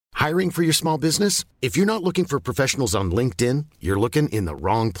Hiring for your small business? If you're not looking for professionals on LinkedIn, you're looking in the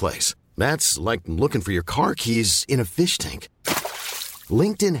wrong place. That's like looking for your car keys in a fish tank.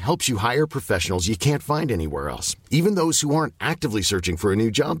 LinkedIn helps you hire professionals you can't find anywhere else, even those who aren't actively searching for a new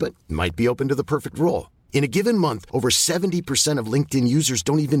job but might be open to the perfect role. In a given month, over 70% of LinkedIn users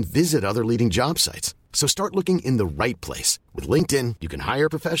don't even visit other leading job sites. So start looking in the right place. With LinkedIn, you can hire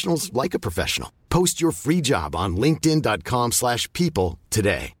professionals like a professional. Post your free job on linkedin.com/people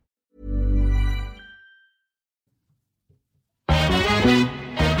today.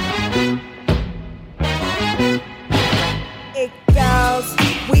 It girls,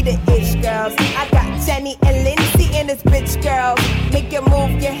 we the ish girls. I got Jenny and Lindsay in this bitch, girl. Make you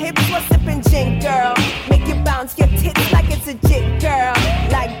move your hips while sipping gin, girl. Make you bounce your tits like it's a jig, girl.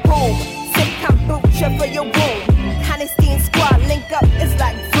 Like boom, sip kombucha for your womb. Honesty and squad link up, it's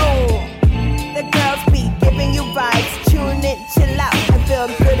like boom. The girls be giving you vibes. Tune in, chill out, and feel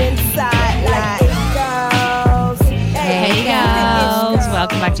good inside. Like it girls. Hey girls,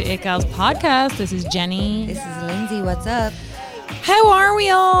 welcome back to It Girls Podcast. This is Jenny. This is Lindsay. What's up? How are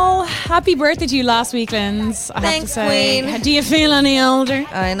we all? Happy birthday to you last week, Linz. I have to Thanks, say. Queen. Do you feel any older?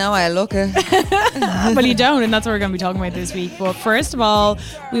 I know, I look it. Well, you don't, and that's what we're going to be talking about this week. But first of all,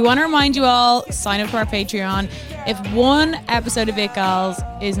 we want to remind you all, sign up to our Patreon. If one episode of It Girls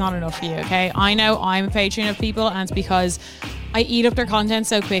is not enough for you, okay? I know I'm a Patreon of people, and it's because I eat up their content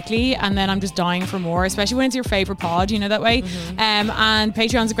so quickly and then I'm just dying for more, especially when it's your favourite pod, you know, that way. And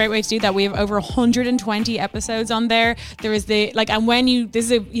Patreon's a great way to do that. We have over 120 episodes on there. There is and when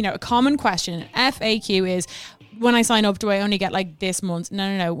this is a common question, FAQ is, when I sign up, do I only get like this month?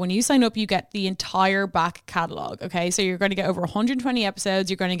 No. When you sign up, you get the entire back catalogue, okay? So you're going to get over 120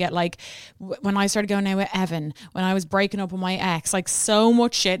 episodes. You're going to get like, when I started going out with Evan, when I was breaking up with my ex, like so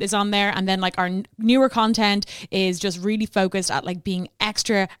much shit is on there. And then like our newer content is just really focused at like being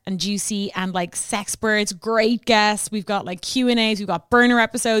extra and juicy and like sexperts, great guests. We've got like Q&As, we've got burner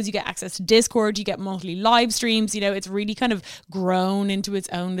episodes, you get access to Discord, you get monthly live streams. You know, it's really kind of grown into its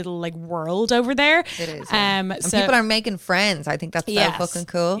own little like world over there. It is. Yeah. So people are making friends. I think that's so fucking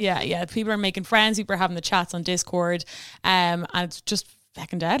cool. Yeah. People are making friends. People are having the chats on Discord. And it's just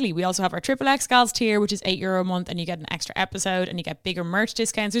fucking deadly. We also have our XXX Gals tier, which is €8 a month, and you get an extra episode and you get bigger merch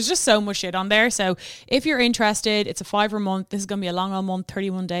discounts. There's just so much shit on there. So if you're interested, it's a $5 a month. This is going to be a long old month,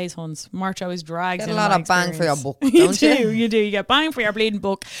 31 days, Huns. March always drags. Get in a lot of bang for your buck, don't you? You do. You get bang for your bleeding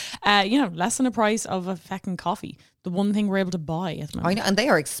buck. Less than the price of a fucking coffee. The one thing we're able to buy at the moment. I know, and they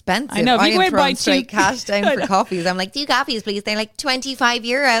are expensive. I know. I am throwing buy straight cash down for coffees. I'm like, 2 coffees, please. They're like €25.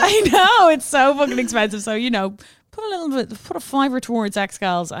 I know, it's so fucking expensive. So, put a $5 towards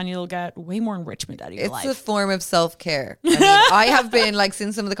X-Gals and you'll get way more enrichment out of your life. It's a form of self-care. I mean, I have been, like,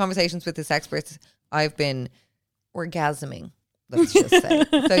 since some of the conversations with this expert, I've been orgasming. Let's just say.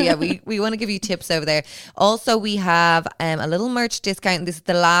 So yeah, we want to give you tips over there. Also, we have a little merch discount. This is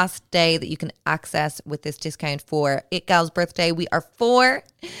the last day that you can access with this discount for It Gal's birthday. We are 4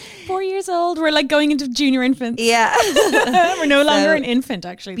 years old. We're like going into junior infants. Yeah. We're no longer an infant,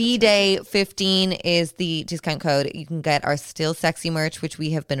 actually. B-Day 15 is the discount code. You can get our Still Sexy merch, which we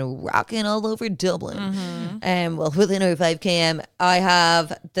have been rocking all over Dublin. Within our 5km. I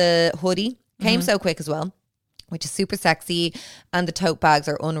have the hoodie. Came so quick as well, which is super sexy, and the tote bags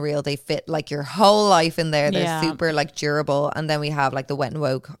are unreal. They fit like your whole life in there. They're super like durable. And then we have like the Wet and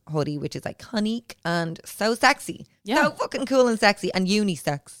Woke hoodie, which is iconic and so sexy. So fucking cool and sexy and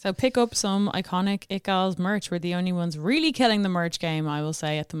unisex. So pick up some iconic It Gals merch. We're the only ones really killing the merch game, I will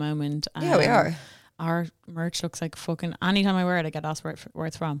say, at the moment. Yeah, we are. Our merch looks like fucking, anytime I wear it, I get asked where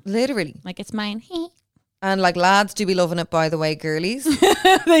it's from. Literally. Like, it's mine. And like lads do be loving it, by the way, girlies.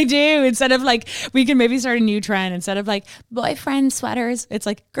 They do. Instead of like, we can maybe start a new trend. Instead of like boyfriend sweaters, it's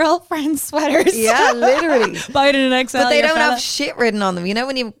like girlfriend sweaters. Yeah, literally. Buy it in an XL. But they don't have shit written on them. You know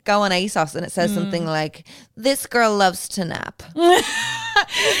when you go on ASOS and it says something like, this girl loves to nap.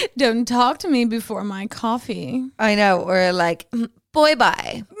 Don't talk to me before my coffee. I know. Or like, boy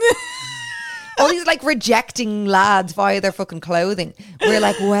bye. All these like rejecting lads via their fucking clothing. We're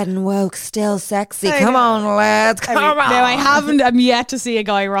like, Wet and Woke, Still Sexy. Come on, lads. Come on. Now, I'm yet to see a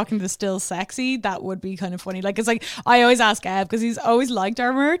guy rocking the Still Sexy. That would be kind of funny. Like, it's like, I always ask Ev because he's always liked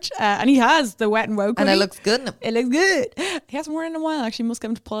our merch. And he has the Wet and Woke hoodie. And it looks good on him. It looks good. He hasn't worn it in a while. Actually, must get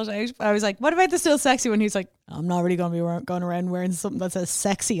him to pull it out. But I was like, what about the Still Sexy one? He's like, I'm not really going to be going around wearing something that says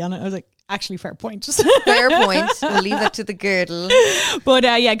sexy on it. I was like, actually, fair point. Fair point. We'll leave it to the girdle. But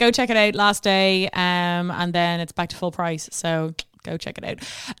go check it out last day, and then it's back to full price. So Go check it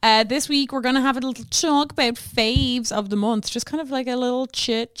out. This week we're going to have a little talk about faves of the month. Just kind of like a little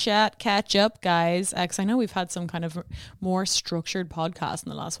chit chat, catch up, guys. Because I know we've had some kind of more structured podcast in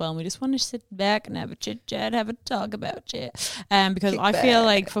the last while, and we just want to sit back and have a chit chat, have a talk about it. Because I feel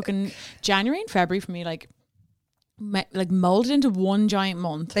like fucking January and February for me, like molded into one giant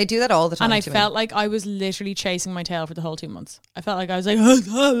month. They do that all the time. And I to felt me. like I was literally chasing my tail for the whole 2 months. I felt like I was like,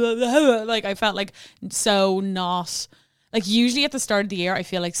 like I felt like so not, like usually at the start of the year, I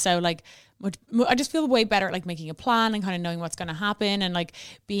feel like so like, I just feel way better at like making a plan and kind of knowing what's going to happen and like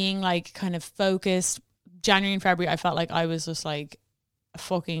being like kind of focused. January and February, I felt like I was just like a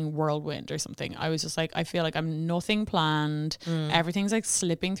fucking whirlwind or something. I was just like, I feel like I'm nothing planned. Everything's like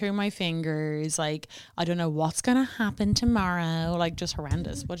slipping through my fingers. Like, I don't know what's going to happen tomorrow. Like, just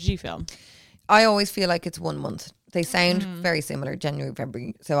horrendous. What did you feel? I always feel like it's 1 month. They sound very similar, January,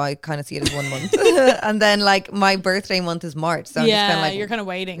 February. So I kind of see it as 1 month. And then like my birthday month is March. So I'm just kind of like, you're kind of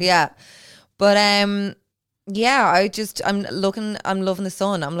waiting. yeah. But yeah, I'm loving the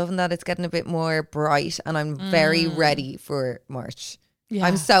sun. I'm loving that it's getting a bit more bright, and I'm very ready for March. Yeah.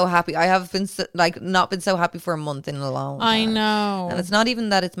 I'm so happy. I have been not been so happy for a month in a long time. I know. And it's not even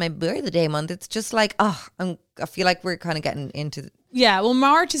that it's my birthday month. It's just like, I feel like we're kind of getting into Yeah, well,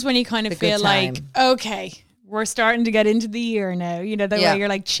 March is when you kind of The good feel like, time. okay, we're starting to get into the year now. You know, the Yeah. way you're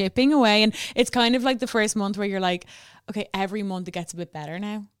like chipping away. And it's kind of like the first month where you're like, okay, every month it gets a bit better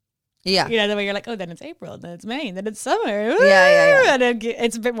now. yeah. You know, the way you're like, oh, then it's April, then it's May, then it's summer. Yeah. And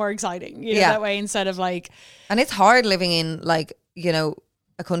it's a bit more exciting, you know, Yeah. that way instead of like, And it's hard living in like, you know,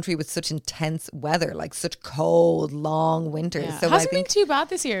 a country with such intense weather, like such cold, long winters. yeah. So I Hasn't think, been too bad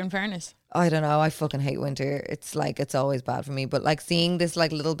this year, in fairness. I don't know, I fucking hate winter. It's like, it's always bad for me. But like seeing this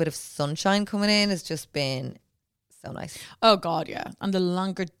like little bit of sunshine coming in has just been so nice. Oh, God, yeah. And the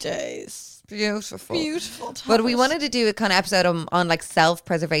longer days. Beautiful. Beautiful. But we wanted to do a kind of episode on like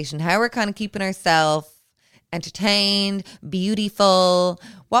self-preservation, how we're kind of keeping ourselves entertained, beautiful,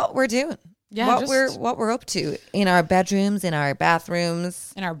 what we're doing. Yeah, what we're up to in our bedrooms, in our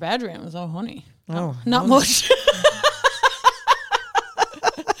bathrooms. in our bedrooms. Oh, honey. Oh, Not much.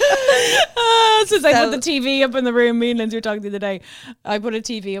 Since I put the TV up in the room, me and Lindsay were talking the other day. I put a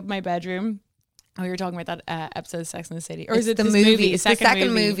TV up in my bedroom. And we were talking about that episode of Sex and the City. Or is it the this movie? It's the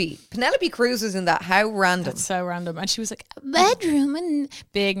second movie. Penelope Cruz was in that. How random. That's so random. And she was like, a bedroom. And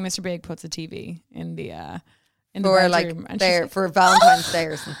Mr. Big puts a TV in the for bedroom. like And she's there like, for Valentine's Day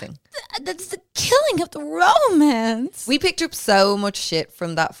or something. that's the killing of the romance. We picked up so much shit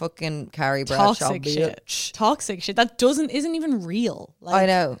from that fucking Carrie Bradshaw Toxic bitch. shit. Toxic shit. That isn't even real. Like, I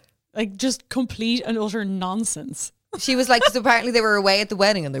know. Like just complete and utter nonsense. She was like, because apparently they were away at the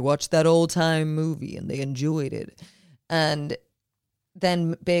wedding and they watched that old time movie and they enjoyed it. And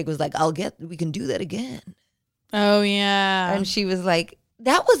then Big was like, we can do that again. Oh, yeah. And she was like,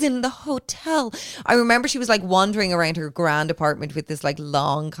 that was in the hotel. I remember she was like wandering around her grand apartment with this like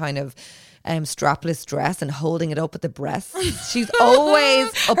long kind of strapless dress and holding it up at the breasts. She's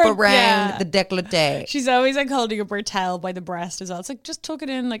always up around the décolleté. She's always like holding up her towel by the breast as well. It's like, just tuck it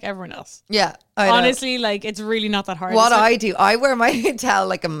in like everyone else. Yeah. I know. Honestly, like it's really not that hard. What It's like, I do, I wear my towel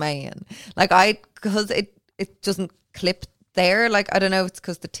like a man. Like because it doesn't clip there. Like, I don't know if it's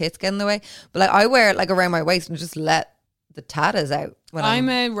because the tits get in the way, but like I wear it like around my waist and just let the tatas out. When I'm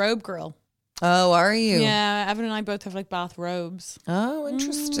a robe girl. Oh, are you? Yeah, Evan and I both have like bath robes. Oh,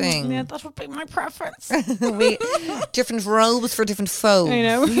 interesting. Yeah, that would be my preference. We different robes for different foes. I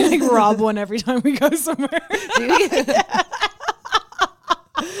know. We like rob one every time we go somewhere. Do you?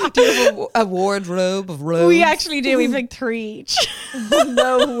 Do you have a wardrobe of robes? We actually do. We've like 3 each.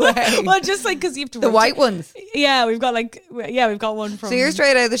 No way. Well, just like because you have to The white ones. Yeah, we've got one from. So you're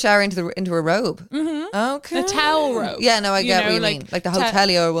straight out of the shower into a robe. Mm-hmm. Okay. The towel robe. Yeah, no, I get what you like, mean. Like the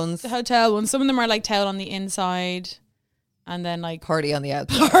hotelier ones. The hotel ones. Some of them are like towel on the inside, and then like Party on the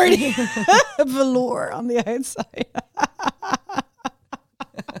outside. party velour on the outside.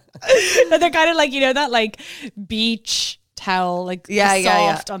 And they're kind of like that like beach towel, like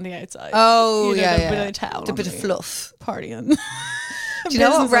soft on the outside. Oh, the yeah. bit of the towel, The bit of fluff. party on. Do you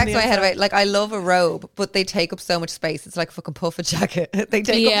know what Business on wrecks the my head inside. about? Like, I love a robe, but they take up so much space. It's like a fucking puffer jacket. They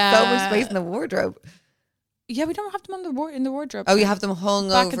take up so much space in the wardrobe. Yeah, we don't have them on in the wardrobe. Oh, you have them hung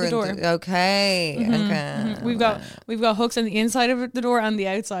Back over at the door. Okay. Okay. Mhm. We've got hooks on the inside of the door and the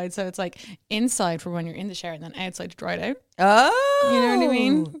outside, so it's like inside for when you're in the shower, and then outside to dry it out. Oh, You know what I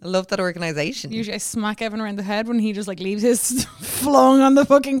mean? I love that organization. Usually, I smack Evan around the head when he just like leaves his flung on the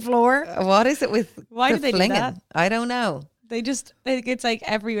fucking floor. What is it with Why the do they do flinging? that? I don't know. It's like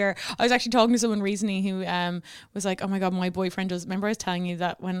everywhere. I was actually talking to someone recently who was like, oh my God, my boyfriend does. Remember I was telling you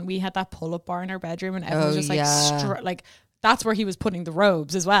that when we had that pull-up bar in our bedroom and Evan was just like, that's where he was putting the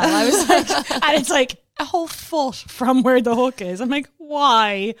robes as well. I was like, and it's like a whole foot from where the hook is. I'm like,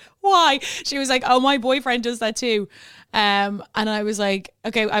 why? She was like, oh, my boyfriend does that too. And I was like,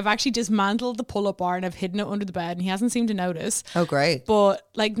 okay, I've actually dismantled the pull-up bar and I've hidden it under the bed and he hasn't seemed to notice. Oh, great. But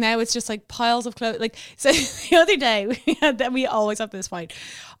like now it's just like piles of clothes. Like, so the other day we always have this fight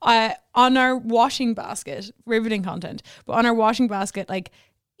on our washing basket, riveting content, but on our washing basket, like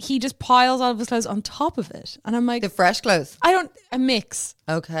he just piles all of his clothes on top of it. And I'm like, The fresh clothes. a mix.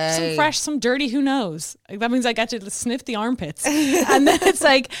 Okay. Some fresh, some dirty, who knows? Like that means I get to sniff the armpits. And then it's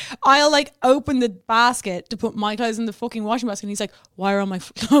like, I'll like open the basket to put my clothes in the fucking washing basket. And he's like, why are all my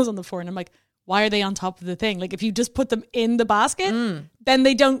clothes on the floor? And I'm like, why are they on top of the thing? Like if you just put them in the basket, then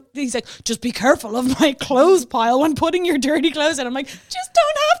they don't, he's like, just be careful of my clothes pile when putting your dirty clothes in. I'm like, just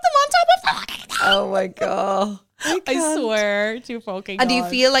don't have them on top of Oh my God. I swear to fucking And do you God.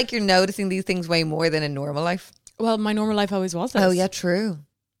 feel like you're noticing these things way more than in normal life? Well, my normal life always was this. Oh yeah, true.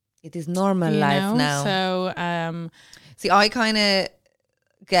 It is normal You life know? now. So, See, I kind of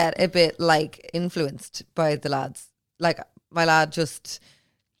get a bit like influenced by the lads. Like my lad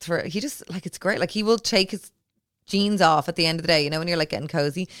he just like, it's great. Like he will take his jeans off at the end of the day, you know, when you're like getting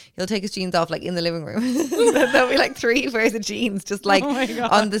cozy, he'll take his jeans off like in the living room. There'll be like 3 pairs of jeans just like Oh my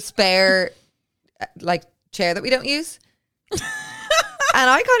God. on the spare like chair that we don't use. And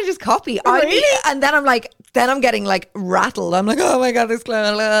I kind of just copy. And then I'm getting like rattled. I'm like, oh my God, this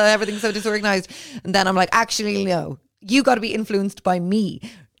clothes, everything's so disorganized. And then I'm like, actually, no, you got to be influenced by me.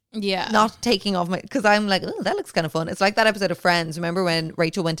 yeah. Not taking off because I'm like, oh, that looks kind of fun. It's like that episode of Friends. Remember when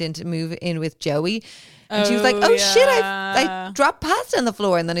Rachel went in to move in with Joey? And she was like, oh shit, I dropped pasta on the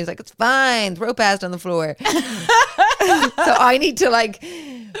floor. And then he's like, it's fine, throw pasta on the floor. So I need to like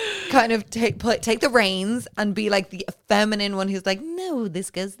kind of take the reins and be like the feminine one who's like, no,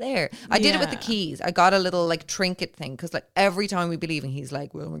 this goes there. I did it with the keys. I got a little like trinket thing because like every time we'd be leaving, he's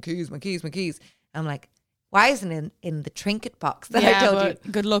like, well, my keys. I'm like, why isn't it in the trinket box that I told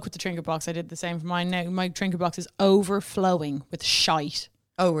you? Good luck with the trinket box. I did the same for mine. Now my trinket box is overflowing with shite.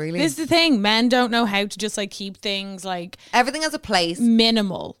 Oh, really? This is the thing. Men don't know how to just like keep things like Everything has a place.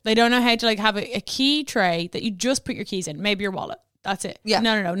 minimal. They don't know how to like have a key tray that you just put your keys in. Maybe your wallet. That's it. Yeah.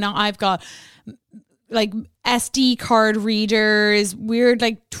 No. Now I've got like SD card readers, weird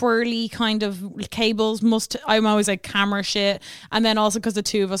like twirly kind of cables. I'm always like camera shit. And then also because the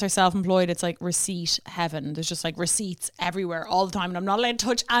two of us are self-employed, it's like receipt heaven. There's just like receipts everywhere all the time, and I'm not allowed to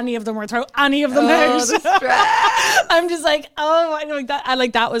touch any of them or throw any of them out. The stress. I'm just like, oh, I like that. And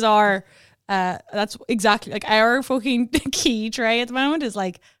like that was our. That's exactly like our fucking key tray at the moment is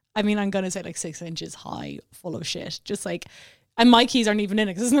like. I mean, I'm gonna say like 6 inches high, full of shit. Just like. And my keys aren't even in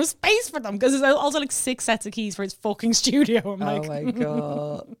it because there's no space for them. Because there's also like 6 sets of keys for his fucking studio. I'm like, Oh my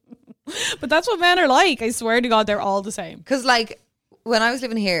God. but that's what men are like. I swear to God, they're all the same. Because like when I was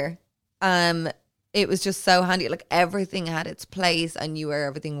living here, it was just so handy. Like everything had its place. I knew where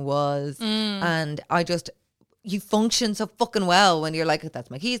everything was. And you function so fucking well when you're like, that's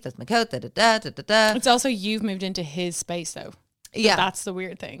my keys, that's my coat, da da da da da da. It's also you've moved into his space though. Yeah. That's the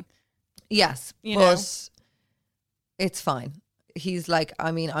weird thing. Yes. You but know? it's fine. He's like,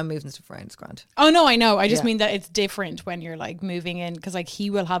 I mean, I'm moving stuff around. It's grand. Oh no, I know. I just Yeah. mean that it's different when you're like moving in because like he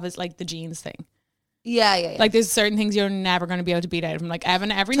will have his like the jeans thing. Yeah. Like there's certain things you're never going to be able to beat out of him. Like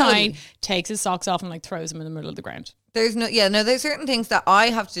Evan every Totally. night takes his socks off and like throws them in the middle of the ground. There's certain things that I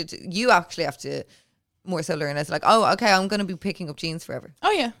have to do. You actually have to more so learn. It's like, oh, okay, I'm going to be picking up jeans forever.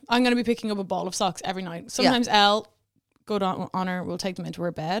 Oh yeah, I'm going to be picking up a ball of socks every night. Sometimes Elle, good on her, will take them into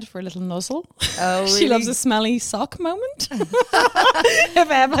her bed for a little nuzzle. Oh, She really? loves a smelly sock moment. If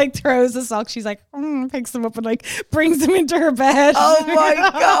Ev like throws a sock, she's like picks them up and like brings them into her bed. Oh my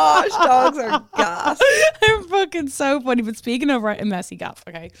gosh, dogs are gas. I'm fucking so funny. But speaking of a messy gaff,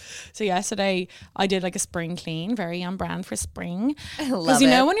 okay. So yesterday I did like a spring clean, very on brand for spring. Love Because you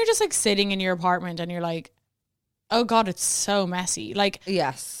know it. when you're just like sitting in your apartment and you're like, oh God, it's so messy. Like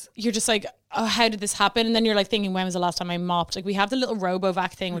Yes. you're just like, oh, how did this happen? And then you're like thinking, when was the last time I mopped? Like we have the little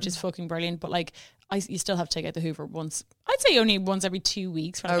RoboVac thing, which is fucking brilliant, but like you still have to take out the Hoover once. I'd say only once every 2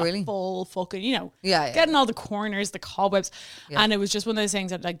 weeks for like Oh, really? a full fucking, you know, Yeah. getting all the corners, the cobwebs. And it was just one of those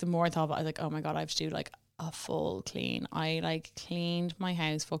things that like the more I thought about it, I was like, oh my God, I have to do like a full clean. I like cleaned my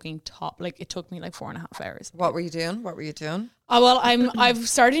house fucking top. Like it took me like 4.5 hours. What were you doing? Oh, well, I've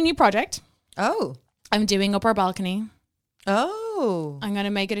started a new project. Oh. I'm doing up our balcony. Oh. I'm going to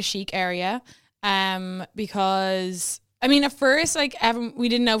make it a chic area. Because I mean, at first, like, we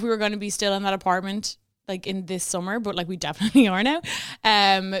didn't know if we were going to be still in that apartment, like in this summer, but like we definitely are now.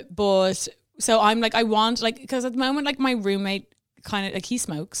 But so I'm like, I want like, because at the moment, like my roommate kind of like he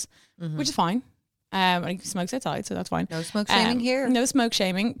smokes, which is fine. And he smokes outside, so that's fine. No smoke shaming here. No smoke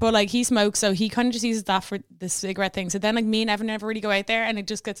shaming, but like he smokes, so he kind of just uses that for the cigarette thing. So then like me and Evan never really go out there, and it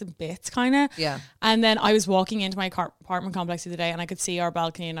just gets in bits, kind of. Yeah. And then I was walking into my apartment complex the other day, and I could see our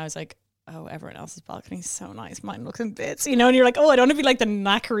balcony, and I was like, oh, everyone else's balcony is so nice. Mine looks in bits, you know. And you're like, oh, I don't want to be like the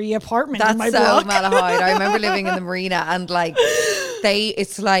knackery apartment in my That's so block. Malahide. I remember living in the marina, and like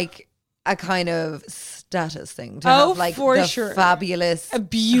it's like a kind of status thing to have like for the sure. fabulous A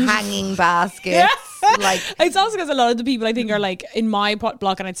beautiful hanging baskets. Like it's also because a lot of the people I think are like in my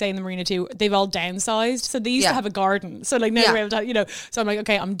block, and I'd say in the marina too, they've all downsized, so they used to have a garden, so like now they're able to, you know. So I'm like,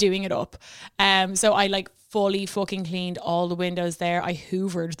 okay, I'm doing it up. So I like fully fucking cleaned all the windows there. I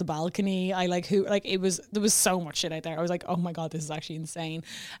hoovered the balcony. I like there was so much shit out there. I was like, oh my god, this is actually insane.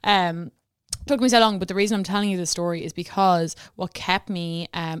 Took me so long, but the reason I'm telling you this story is because what kept me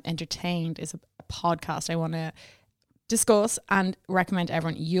entertained is a podcast I want to discuss and recommend to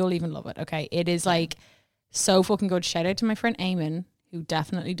everyone. You'll even love it. Okay, it is like so fucking good. Shout out to my friend Eamon, who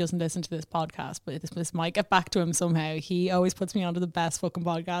definitely doesn't listen to this podcast, but this might get back to him somehow. He always puts me onto the best fucking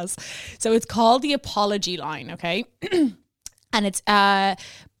podcasts. So it's called The Apology Line. Okay. And it's a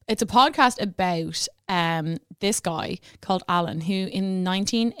podcast about this guy called Alan, who in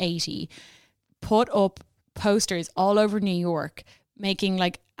 1980 put up posters all over New York making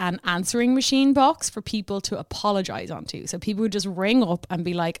like an answering machine box for people to apologize onto. So people would just ring up and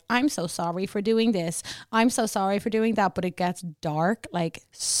be like, I'm so sorry for doing this. I'm so sorry for doing that. But it gets dark like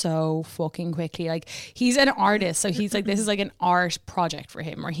so fucking quickly. Like he's an artist. So he's like, this is like an art project for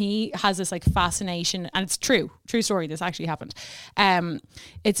him, or he has this like fascination, and it's true story. This actually happened.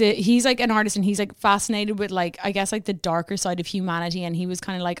 He's like an artist, and he's like fascinated with like, I guess like the darker side of humanity. And he was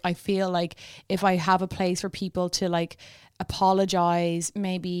kind of like, I feel like if I have a place for people to like apologize,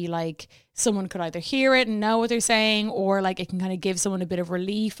 maybe like someone could either hear it and know what they're saying, or like it can kind of give someone a bit of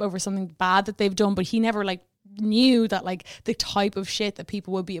relief over something bad that they've done. But he never like knew that like the type of shit that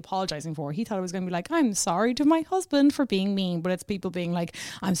people would be apologizing for. He thought it was going to be like, I'm sorry to my husband for being mean, but it's people being like,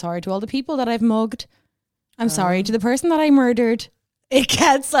 I'm sorry to all the people that I've mugged. I'm sorry to the person that I murdered. It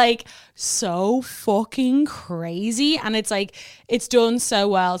gets like so fucking crazy, and it's like it's done so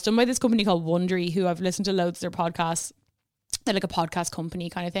well. It's done by this company called Wondery, who I've listened to loads of their podcasts. They're like a podcast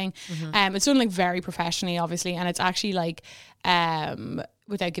company kind of thing. It's done like very professionally, obviously, and it's actually like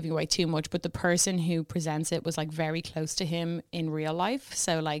without giving away too much, but the person who presents it was like very close to him in real life.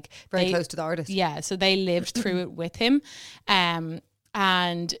 So like very close to the artist. Yeah, so they lived through it with him, and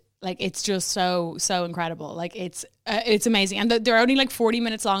like it's just so incredible. Like it's amazing, and they're only like 40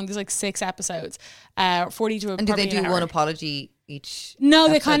 minutes long. There's like 6 episodes, 40 to. And do they do one apology each? No,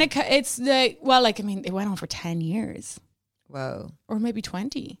 episode? they kind of like I mean, it went on for 10 years. Whoa. Or maybe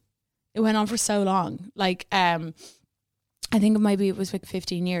 20. It went on for so long. Like, I think maybe it was like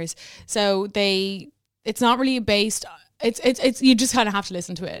 15 years. So it's not really based, it's you just kind of have to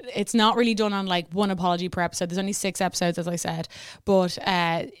listen to it. It's not really done on like one apology per episode. There's only 6 episodes, as I said, but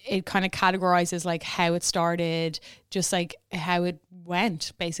it kind of categorizes like how it started, just like how it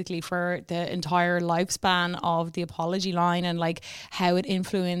went basically for the entire lifespan of The Apology Line, and like how it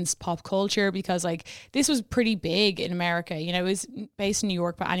influenced pop culture, because like this was pretty big in America. You know, it was based in New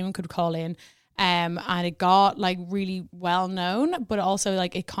York, but anyone could call in. And it got like really well known, but also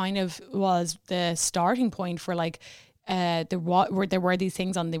like it kind of was the starting point for like there were these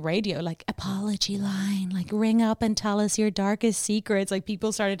things on the radio like apology line, like ring up and tell us your darkest secrets. Like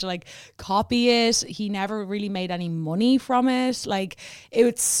people started to like copy it. He never really made any money from it. Like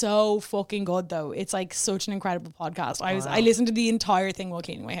it's so fucking good though. It's like such an incredible podcast. I listened to the entire thing while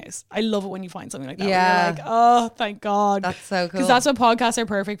cleaning my house. I love it when you find something like that. Yeah. You're like, oh, thank God. That's so cool. Because that's what podcasts are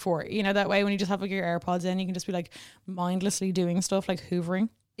perfect for. You know, that way when you just have like your AirPods in, you can just be like mindlessly doing stuff like hoovering.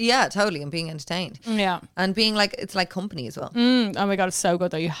 Yeah, totally. And being entertained. Yeah. And being like, it's like company as well. Oh my God, it's so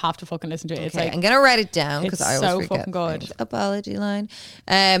good though. You have to fucking listen to it. Okay, It's like, I'm going to write it down because it's I always so forget fucking good. things. Apology line.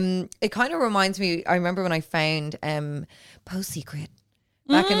 It kind of reminds me, I remember when I found Post Secret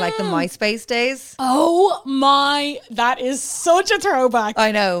back in like the MySpace days. oh my, that is such a throwback.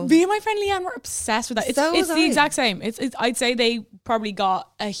 I know. Me and my friend Leanne were obsessed with that. It's So was the I. exact same. It's I'd say they probably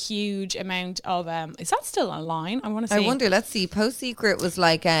got a huge amount of is that still online? I want to I see. wonder, let's see. Post Secret was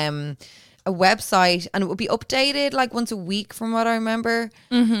like a website, and it would be updated like once a week from what I remember.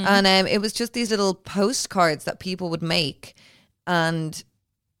 And it was just these little postcards that people would make and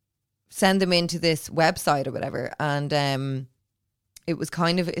send them into this website or whatever. And it's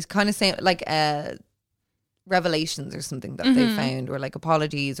kind of saying like revelations or something that they found, or like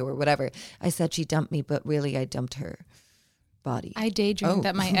apologies or whatever. I said she dumped me, but really I dumped her body. I daydream Oh.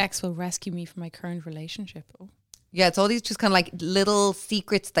 that my ex will rescue me from my current relationship. Oh. Yeah, it's all these just kind of like little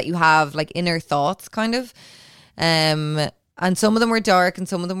secrets that you have, like inner thoughts kind of. And some of them were dark and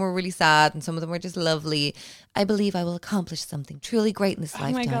some of them were really sad and some of them were just lovely. I believe I will accomplish something truly great in this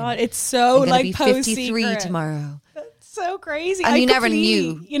lifetime. Oh my God, it's so I'm like be post 53 secret tomorrow. So crazy. And you never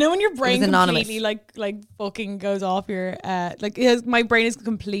knew. You know when your brain It was anonymous. completely like fucking goes off your my brain has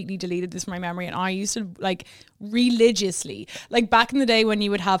completely deleted this from my memory, and I used to like religiously, like back in the day when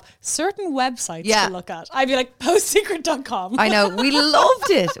you would have certain websites to look at, I'd be like postsecret.com. I know, we loved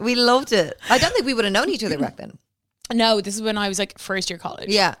it. We loved it. I don't think we would have known each other back then. No, this is when I was like first year college.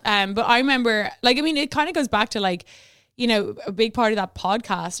 Yeah. But I remember, like, I mean, it kind of goes back to like, you know, a big part of that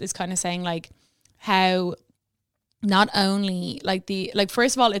podcast is kind of saying like how not only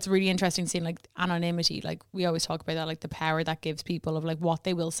first of all, it's really interesting seeing like anonymity. Like we always talk about that, like the power that gives people of like what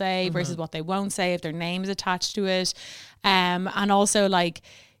they will say versus what they won't say if their name is attached to it. And also like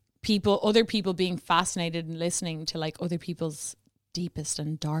other people being fascinated and listening to like other people's deepest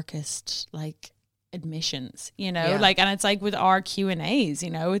and darkest like admissions, you know, like, and it's like with our Q&As, you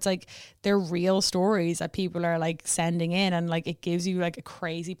know, it's like they're real stories that people are like sending in, and like it gives you like a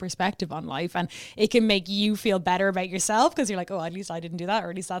crazy perspective on life, and it can make you feel better about yourself because you're like, oh, at least I didn't do that, or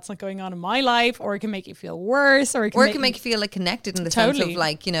at least that's not going on in my life, or it can make you feel worse, or it can make you feel like connected in the sense of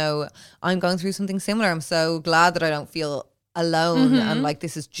like, you know, I'm going through something similar. I'm so glad that I don't feel alone and like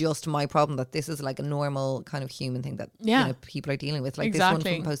this is just my problem, that this is like a normal kind of human thing that you know, people are dealing with, like this one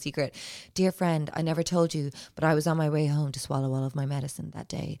from Post Secret. Dear friend, I never told you, but I was on my way home to swallow all of my medicine that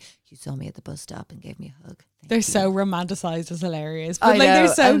day. You saw me at the bus stop and gave me a hug. They're so romanticized. It's hilarious, but like they're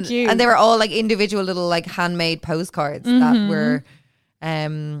so cute, and they were all like individual little like handmade postcards that were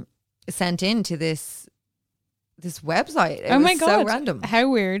sent in to this website. It was God, so random. How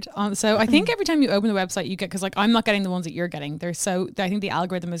weird. So I think every time you open the website you get, because like I'm not getting the ones that you're getting, I think the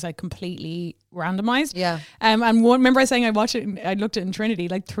algorithm is like completely randomized. And remember I was saying I watched it I looked at it in Trinity,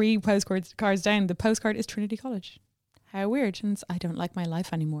 like 3 postcards down the postcard is Trinity College. How weird. And I don't like my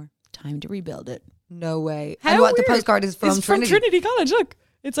life anymore, time to rebuild it. No way. How and what weird. The postcard is from Trinity. From Trinity College. Look,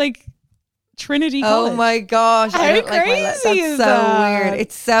 it's like Trinity College. Oh my gosh. How crazy is so that? weird.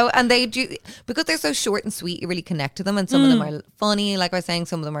 It's so, and they do, because they're so short and sweet, you really connect to them, and some of them are funny, like I was saying,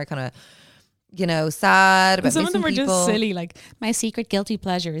 some of them are kind of, you know, sad about some of them are people. just silly, like my secret guilty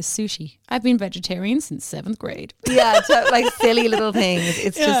pleasure is sushi. I've been vegetarian since 7th grade. Yeah, like silly little things.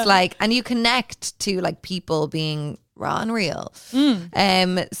 It's just like, and you connect to like people being raw and real.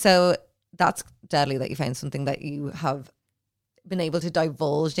 So that's deadly that you found something that you have been able to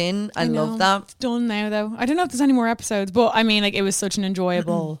divulge in. I love that. It's done now though. I don't know if there's any more episodes, but I mean, like, it was such an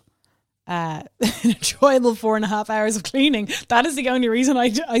enjoyable enjoyable 4.5 hours of cleaning. That is the only reason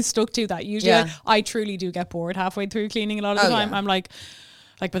I stuck to that. Usually I truly do get bored halfway through cleaning a lot of the time. I'm like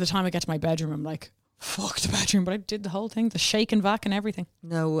by the time I get to my bedroom I'm like, fuck the bedroom, but I did the whole thing, the shake and vac and everything.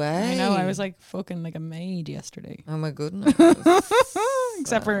 No way. I know, I was like fucking like a maid yesterday. Oh my goodness.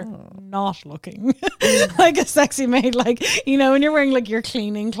 Except for not looking like a sexy maid, like, you know, when you're wearing like your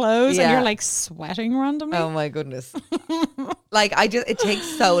cleaning clothes and you're like sweating randomly. Oh my goodness. Like it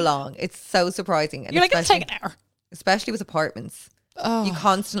takes so long. It's so surprising. And you're like, it'll take an hour. Especially with apartments. You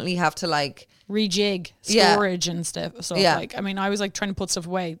constantly have to like rejig storage and stuff. So like, I mean, I was like trying to put stuff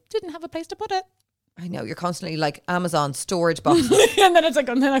away, didn't have a place to put it. I know, you're constantly like Amazon storage boxes. And then it's like,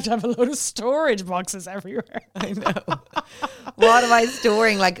 and then I have to have a load of storage boxes everywhere. I know. What am I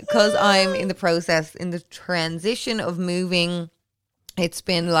storing? Like, because I'm in the transition of moving, it's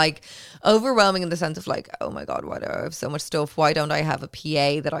been like overwhelming in the sense of like, oh my God, why do I have so much stuff? Why don't I have a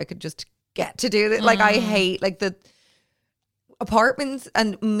PA that I could just get to do that? Like, I hate like the apartments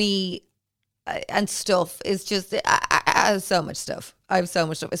and me and stuff is just, I have so much stuff. I have so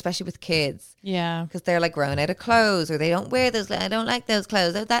much stuff, especially with kids. Yeah. Because they're like growing out of clothes, or they don't wear those. I don't like those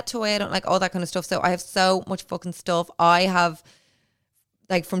clothes. Oh, that toy, I don't like, all that kind of stuff. So I have so much fucking stuff. I have,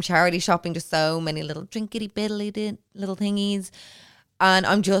 like, from charity shopping, just so many little drinkity biddly little thingies. And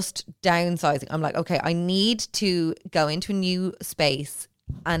I'm just downsizing. I'm like, okay, I need to go into a new space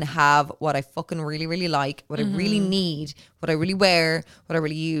and have what I fucking really, really like, what I really need, what I really wear, what I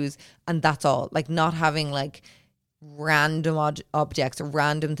really use. And that's all. Like, not having like random objects or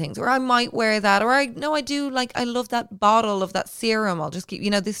random things, or I might wear that, or I do, like, I love that bottle of that serum, I'll just keep, you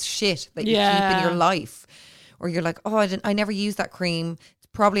know, this shit that you keep in your life, or you're like, oh, I never used that cream, it's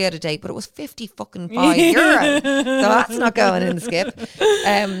probably out of date, but it was 55 euro, so that's not going in the skip.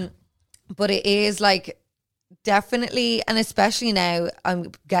 But it is like definitely, and especially now, I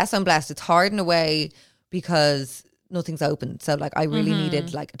guess I'm blessed, it's hard in a way because nothing's open. So like I really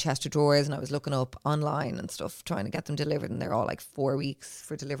needed like a chest of drawers, and I was looking up online and stuff trying to get them delivered, and they're all like 4 weeks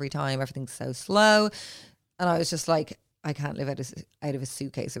for delivery time. Everything's so slow. And I was just like, I can't live out of a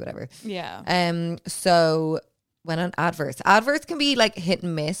suitcase or whatever. Yeah. So went on Adverts. Adverts can be like hit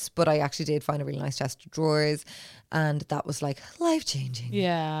and miss, but I actually did find a really nice chest of drawers, and that was like life changing.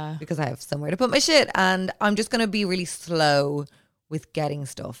 Yeah. Because I have somewhere to put my shit, and I'm just gonna be really slow with getting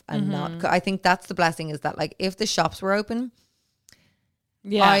stuff and not. I think that's the blessing, is that like if the shops were open,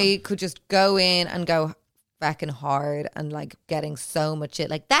 Yeah. I could just go in and go fucking hard and like getting so much shit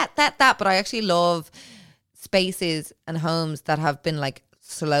like that. But I actually love spaces and homes that have been like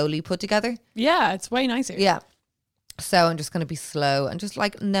slowly put together. Yeah, it's way nicer. Yeah. So I'm just going to be slow and just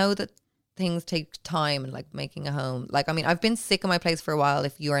like know that things take time, and like making a home. Like, I mean, I've been sick of my place for a while.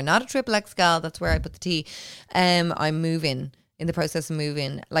 If you are not a triple X gal, that's where I put the T. I'm moving, in the process of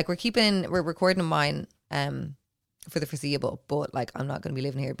moving. Like we're recording mine for the foreseeable, but like I'm not going to be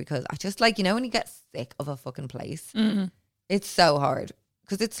living here because I just like, you know, when you get sick of a fucking place, it's so hard.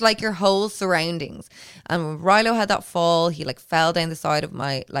 Because it's like your whole surroundings. And when Rilo had that fall, he like fell down the side of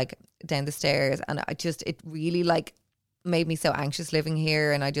my, like down the stairs. And it really like made me so anxious living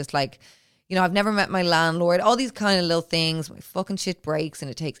here. And I just like, you know, I've never met my landlord, all these kind of little things. My fucking shit breaks and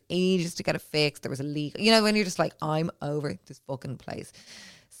it takes ages to get it fixed. There was a leak. You know, when you're just like, I'm over this fucking place.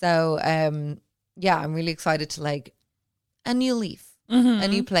 So, yeah, I'm really excited to like a new leaf. A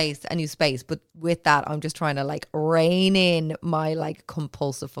new place, a new space. But with that, I'm just trying to like rein in my like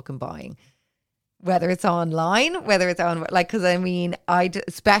compulsive fucking buying. Whether it's online, whether it's on like, because I mean,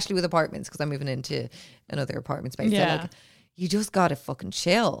 especially with apartments, because I'm moving into another apartment space. Yeah. So like, you just gotta fucking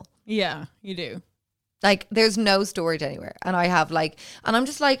chill. Yeah, you do. Like, there's no storage anywhere. And I have like, and I'm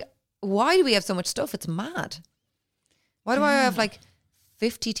just like, why do we have so much stuff? It's mad. Why do I have like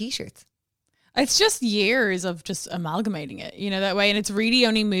 50 t-shirts? It's just years of just amalgamating it, you know, that way. And it's really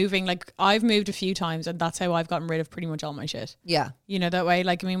only moving. Like, I've moved a few times and that's how I've gotten rid of pretty much all my shit. Yeah. You know, that way.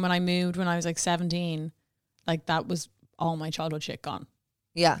 Like, I mean, when I moved when I was like 17, like that was all my childhood shit gone.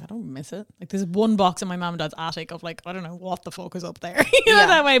 Yeah. I don't miss it. Like, there's one box in my mum and dad's attic of like, I don't know what the fuck is up there. You know, Yeah.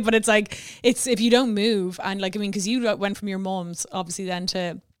 that way. But it's like, it's if you don't move, and like, I mean, because you went from your mum's obviously then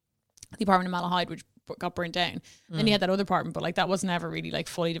to the apartment in Malahide, which got burnt down. Then you had that other apartment, but like that was never really like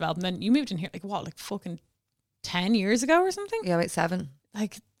fully developed. And then you moved in here like what, like fucking 10 years ago or something? Yeah, about 7.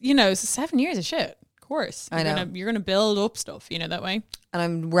 Like, you know, so 7 years of shit. Of course. I know. You're gonna build up stuff, you know, that way. And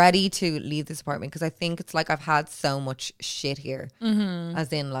I'm ready to leave this apartment because I think it's like I've had so much shit here.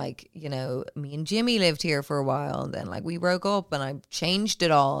 As in like, you know, me and Jimmy lived here for a while, and then like we broke up and I changed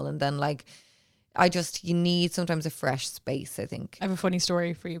it all. And then like, you need sometimes a fresh space, I think. I have a funny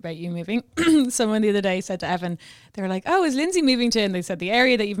story for you about you moving. Someone the other day said to Evan, they were like, oh, is Lindsay moving to? And they said the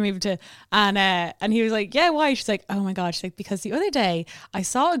area that you've moved to. And he was like, yeah, why? She's like, oh my God. She's like, because the other day I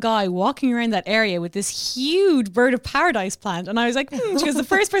saw a guy walking around that area with this huge bird of paradise plant. And I was like, She goes, the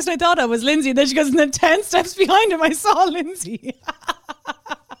first person I thought of was Lindsay. And then she goes, and then 10 steps behind him, I saw Lindsay.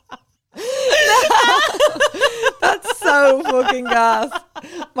 That's so fucking gas.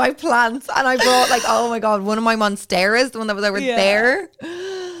 My plants. And I brought like, oh my God, one of my monsteras, the one that was over there.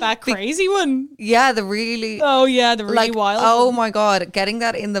 That crazy one. Yeah, the really... Oh yeah, the really like, wild oh one. my God, getting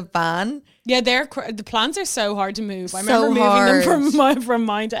that in the van. Yeah, the plants are so hard to move. I So remember moving hard. them from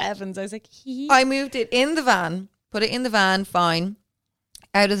mine to Evans. I was like, I moved it in the van, put it in the van, fine.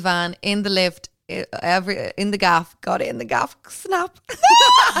 Out of the van, in the lift, in the gaff, got it in the gaff, snap.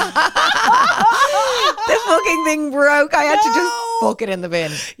 The fucking thing broke. I had to just fuck it in the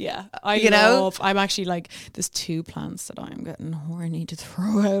bin. Yeah, I'm actually like, there's 2 plants that I'm getting horny to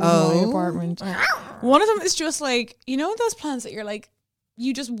throw out of my apartment. One of them is just like, you know, those plants that you're like,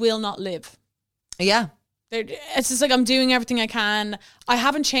 you just will not live. Yeah. It's just like, I'm doing everything I can. I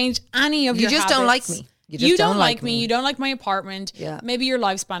haven't changed any of You your just don't like habits. me. You just don't like me. You don't like my apartment. Yeah. Maybe your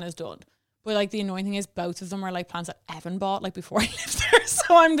lifespan is done. But like, the annoying thing is both of them are like plants that Evan bought like before I lived there.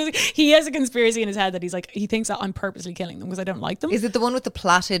 So he has a conspiracy in his head that he's like, he thinks that I'm purposely killing them because I don't like them. Is it the one with the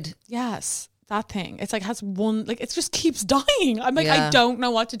plaited? Yes, that thing. It's like has one, like it just keeps dying. I'm like, Yeah. I don't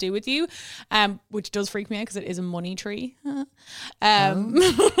know what to do with you, which does freak me out because it is a money tree. Yeah, I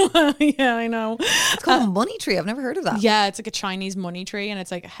know. It's called a money tree. I've never heard of that. Yeah, it's like a Chinese money tree, and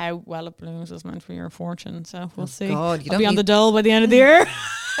it's like how well it blooms is meant for your fortune. So we'll see. God, you I'll don't be on need- the dole by the end of the year.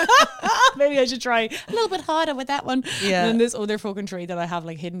 Maybe I should try a little bit harder with that one. Yeah. And then this other fucking tree that I have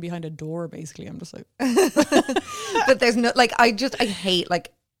like hidden behind a door, basically. I'm just like, But there's no, like, I hate,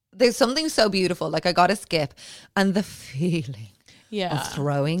 like, there's something so beautiful. Like, I got a skip, and the feeling yeah. of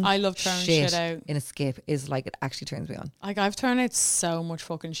throwing I love throwing shit out. in a skip is like, it actually turns me on. Like, I've thrown out so much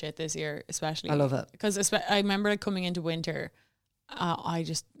fucking shit this year, especially. I love it. Because I remember like coming into winter, I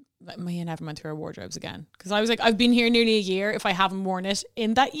just me and Evan went through our wardrobes again because I was like, I've been here nearly a year. If I haven't worn it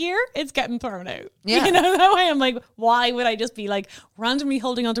in that year, it's getting thrown out. Yeah. You know that way. I'm like, why would I just be like randomly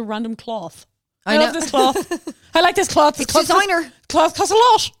holding onto random cloth? I know. love this cloth. I like this cloth. This It's cloth designer. Cloth costs a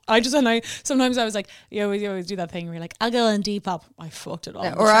lot. Sometimes I was like, you always do that thing where you're like, I'll go on Depop. I fucked it all.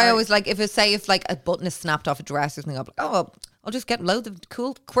 Or I always like, if like a button is snapped off a dress or something, I'm like, oh, well, I'll just get loads of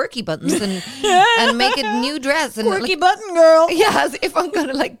cool quirky buttons and make a new dress. And quirky button girl. Yeah, as if I'm going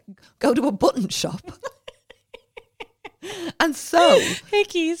to like go to a button shop. And so,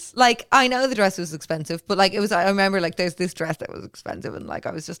 hickeys. like, I know the dress was expensive, but like I remember like there's this dress that was expensive and like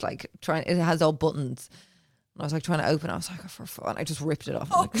I was just like it has all buttons. And I was like trying to open it. I was like, oh, for fun. I just ripped it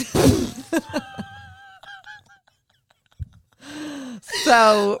off. Like,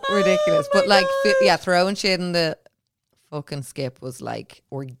 so ridiculous. But like, throwing shit in the fucking skip was like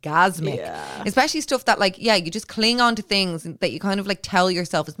orgasmic. Yeah. Especially stuff that like, you just cling on to things that you kind of like tell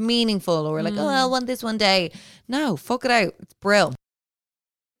yourself is meaningful or like, oh, I'll want this one day. No, fuck it out. It's brill.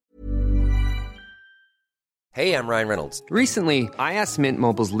 Hey, I'm Ryan Reynolds. Recently, I asked Mint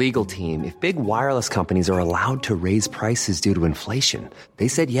Mobile's legal team if big wireless companies are allowed to raise prices due to inflation. They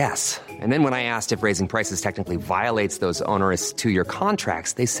said yes. And then when I asked if raising prices technically violates those onerous 2-year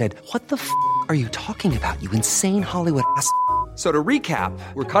contracts, they said, what the f*** are you talking about, you insane Hollywood ass f- So to recap,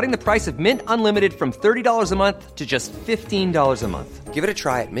 we're cutting the price of Mint Unlimited from $30 a month to just $15 a month. Give it a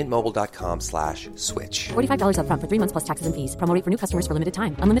try at mintmobile.com/switch. $45 up front for 3 months plus taxes and fees. Promo rate for new customers for limited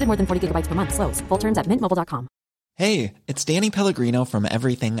time. Unlimited more than 40 gigabytes per month. Slows full terms at mintmobile.com. Hey, it's Danny Pellegrino from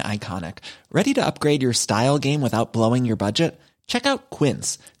Everything Iconic. Ready to upgrade your style game without blowing your budget? Check out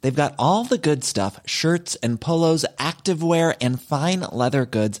Quince. They've got all the good stuff, shirts and polos, activewear, and fine leather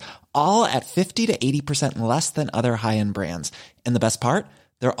goods, all at 50 to 80% less than other high-end brands. And the best part?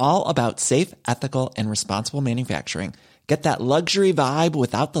 They're all about safe, ethical, and responsible manufacturing. Get that luxury vibe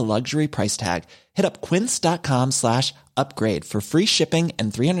without the luxury price tag. Hit up quince.com/upgrade for free shipping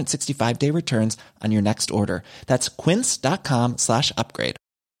and 365-day returns on your next order. That's quince.com/upgrade.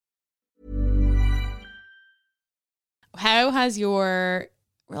 How has your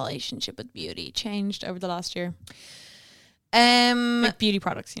relationship with beauty changed over the last year? Like beauty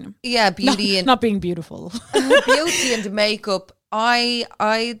products, you know. Yeah, beauty and not being beautiful. beauty and makeup. I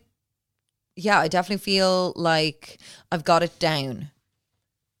definitely feel like I've got it down.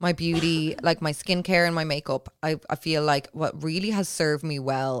 My beauty, like my skincare and my makeup, I feel like what really has served me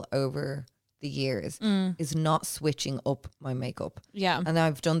well over the years is not switching up my makeup. Yeah. And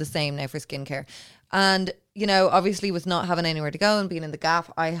I've done the same now for skincare. And, you know, obviously with not having anywhere to go and being in the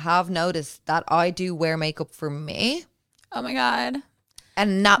Gap, I have noticed that I do wear makeup for me. Oh my God.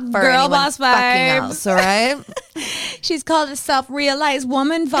 And not for Girl anyone boss fucking vibes. else, all right? She's called herself realized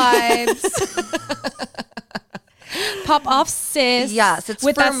woman vibes. Pop off, sis. Yes, it's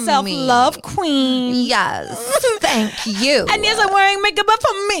with for that self-love me. queen. Yes, thank you. And yes, I'm wearing makeup but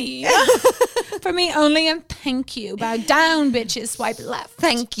for me. For me only, and thank you. Bow down, bitches. Swipe left.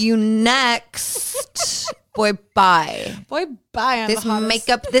 Thank you. Next. Boy, bye. Boy, bye. This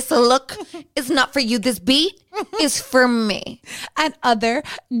makeup, this look is not for you. This beat is for me. And other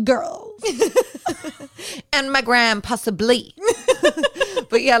girls. And my gram, possibly.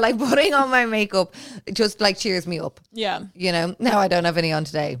 But yeah, like putting on my makeup just like cheers me up. Yeah. You know, now I don't have any on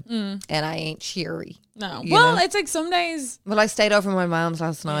today. And I ain't cheery. No. You Well, know? it's like some days. Well, I stayed over my mom's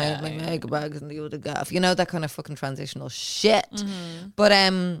last night. Yeah, My yeah. makeup bags and the other gaff. You know, that kind of fucking transitional shit. But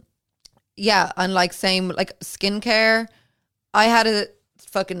yeah, and like same like skincare. I had a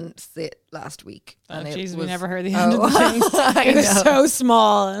fucking sit last week. Oh, and it jeez, we was- never heard the end of the thing. I It was know. so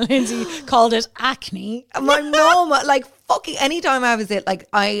small. And Lindsay called it acne. My mom, like fucking anytime I visit, like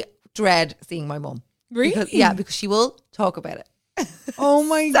I dread seeing my mom. Really? Because she will talk about it. Oh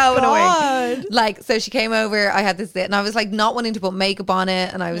my So God. annoying. Like, so she came over, I had this sit, and I was like not wanting to put makeup on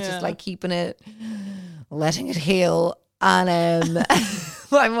it, and I was Yeah. just like keeping it, letting it heal. And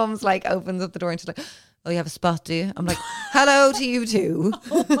my mom's like opens up the door and she's like, oh, you have a spot, do you? I'm like, hello to you too.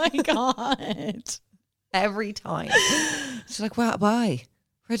 Oh my God. Every time. She's like, well, why?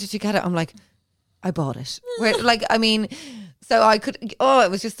 Where did you get it? I'm like, I bought it. Where, like, I mean, so I could, it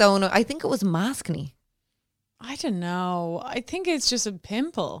was just so annoying. I think it was maskne. I don't know. I think it's just a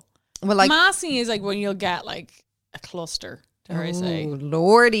pimple. Well, like, Massing is like when you'll get like a cluster, dare I say. oh,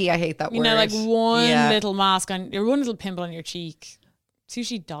 Lordy, I hate that You word. know, like one Yeah. little mask on, or one little pimple on your cheek. It's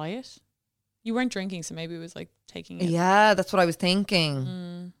usually diet. You weren't drinking, so maybe it was like taking it. Yeah, that's what I was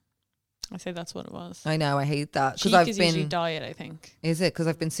thinking. I say that's what it was. I know, I hate that. Cheek Because I've is usually been, diet, I think. is it? Because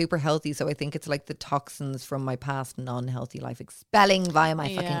I've been super healthy. So I think it's like the toxins from my past non-healthy life expelling via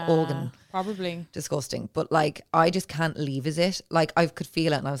my fucking organ. Probably. disgusting. But like, I just can't leave as it. Like, I could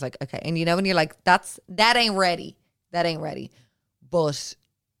feel it, and I was like, okay. And you know when you're like, that ain't ready. That ain't ready. But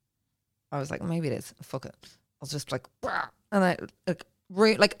I was like, maybe it is. Fuck it. I was just like, "Brah." And I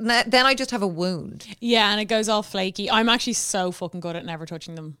then I just have a wound. Yeah, and it goes all flaky. I'm actually so fucking good at never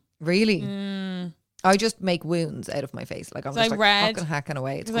touching them. Really? I just make wounds out of my face. Like, I'm just fucking hacking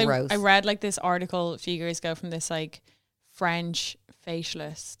away. It's gross. I read like this article a few years ago from this like French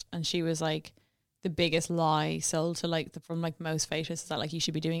facialist, and she was like, the biggest lie sold to like from like most facialists is that like you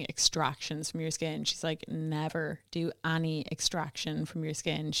should be doing extractions from your skin. She's like, never do any extraction from your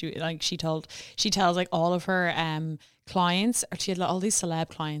skin. She tells like all of her clients, or she had like, all these celeb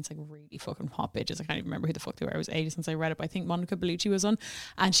clients, like really fucking hot bitches. I can't even remember who the fuck they were. It was ages since I read it, but I think Monica Bellucci was on,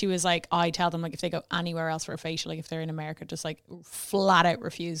 and she was like, I tell them like if they go anywhere else for a facial, like if they're in America, just like flat out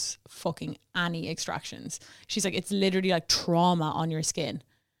refuse fucking any extractions. She's like, it's literally like trauma on your skin.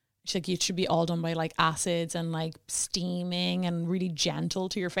 She's like, it should be all done by like acids and like steaming and really gentle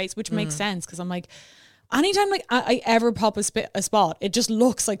to your face, which makes sense, because I'm like, anytime like I ever pop a spot, it just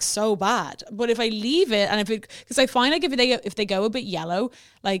looks like so bad. But if I leave it, and because I find like if they go a bit yellow,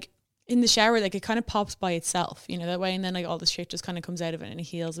 like in the shower, like it kind of pops by itself, you know, that way, and then like all the shit just kind of comes out of it and it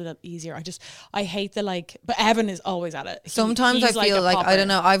heals it up easier. I hate the like, but Evan is always at it. Sometimes I feel like I don't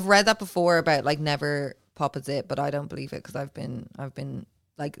know. I've read that before about like never pop a zit, but I don't believe it, because I've been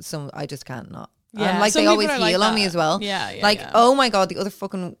like I just can't not. Yeah, and like they always heal on me as well. Yeah. Oh my God, the other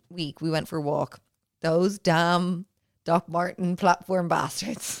fucking week we went for a walk. Those damn Doc Marten platform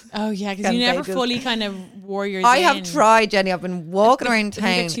bastards. Oh yeah, because you never fully kind of wore yours I have tried, Jenny. I've been walking around town.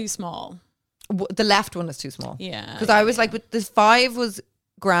 They're too small. The left one is too small. Yeah. Because I was like, but the 5 was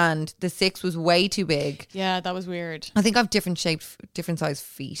grand. The 6 was way too big. Yeah, that was weird. I think I have different size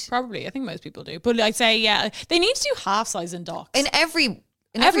feet. Probably. I think most people do. But I'd say, yeah, they need to do half size in Docs. In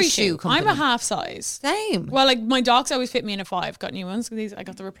every shoe company. I'm a half size. Same. Well, like my Docs always fit me in a 5. Got new ones. I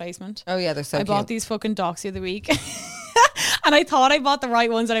got the replacement. Oh yeah, they're so cute. I bought these fucking Docs the other week. And I thought I bought the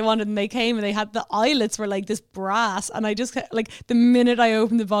right ones that I wanted, and they came and they had the eyelets were like this brass, and I just like the minute I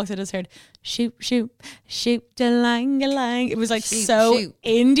opened the box I just heard shoot da lang a lang. It was like shoot.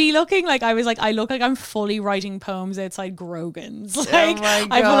 Indie looking. Like I was like, I look like I'm fully writing poems outside Grogan's. Like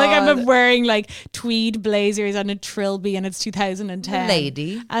I feel like I'm wearing like tweed blazers and a trilby, and it's 2010.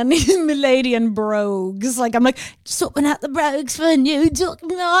 Milady and brogues. Like I'm like supping at the brogues for a new Doc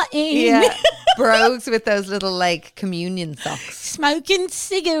Marten. Yeah, brogues with those little like communion socks. Smoking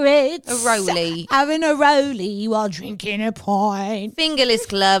cigarettes. A rollie. Having a rollie while drinking a pint. Fingerless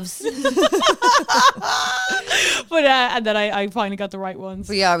gloves. But and then I finally got the right ones.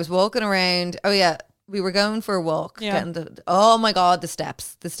 But yeah, I was walking around. Oh yeah, we were going for a walk. Yeah. Oh my God, the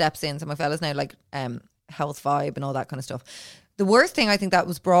steps in. So my fella's now like health vibe and all that kind of stuff. The worst thing I think that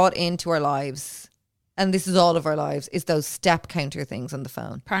was brought into our lives, and this is all of our lives, is those step counter things on the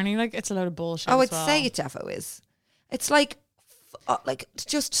phone. Apparently, like it's a load of bullshit. Oh, I'd say it defo is. It's like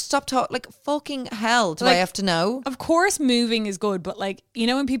just stop talking. Like fucking hell, do I have to know? Of course, moving is good, but like you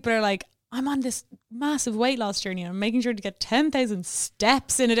know when people are like, I'm on this massive weight loss journey and I'm making sure to get 10,000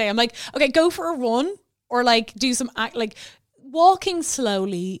 steps in a day. I'm like, okay, go for a run or like do some like walking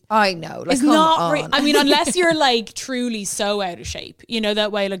slowly. I know. Like, it's not. I mean, unless you're like truly so out of shape, you know,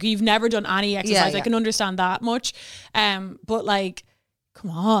 that way. Like you've never done any exercise. I can understand that much. But like,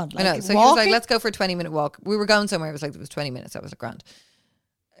 come on. Like, I know. So he was like, let's go for a 20-minute walk. We were going somewhere. It was like, it was 20 minutes. I was like, grand.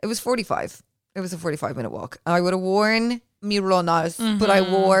 It was 45. It was a 45-minute walk. I would have worn my runners, but I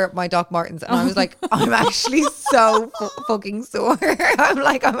wore my Doc Martens, and I was like, I'm actually so fucking sore. I'm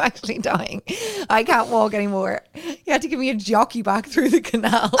like, I'm actually dying. I can't walk anymore. You had to give me a jockey back through the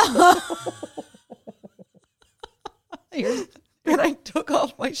canal. And I took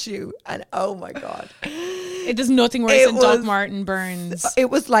off my shoe, and oh my God. It does nothing worse than Doc Marten burns. It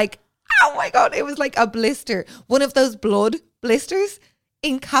was like, oh my God, it was like a blister. One of those blood blisters.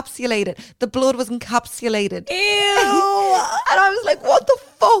 Encapsulated. The blood was encapsulated. Ew. And I was like, what the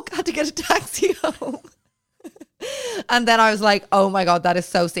fuck? I had to get a taxi home. And then I was like, oh my God, that is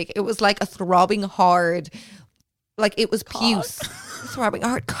so sick. It was like a throbbing hard, like it was puce. Throbbing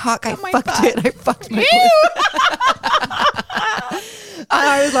hard cock. I fucked it. I fucked my And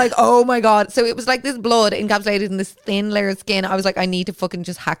I was like, oh my God. So it was like this blood encapsulated in this thin layer of skin. I was like, I need to fucking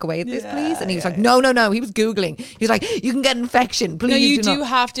just hack away at this, please. And he was like, no. He was Googling. He was like, you can get infection. Please. No, you do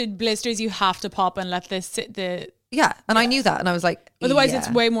have to, blisters, you have to pop and let this sit Yeah. And I knew that. And I was like, otherwise it's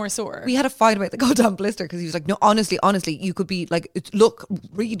way more sore. We had a fight about the goddamn blister because he was like, no, honestly, you could be like, look,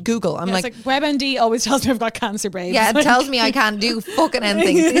 read Google. I'm like WebMD always tells me I've got cancer, babe. Yeah, it tells me I can't do fucking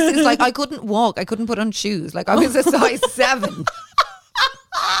anything. This is like, I couldn't walk. I couldn't put on shoes. Like I was a size 7.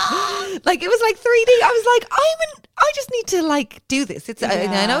 Like it was like 3D. I was like, I just need to like do this. It's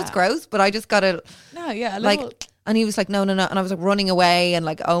I know it's gross, but I just gotta like. And he was like, no. And I was like running away and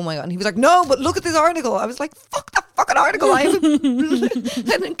like, oh my God. And he was like, no, but look at this article. I was like, fuck that fucking article. I have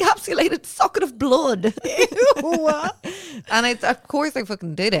an encapsulated socket of blood. And of course I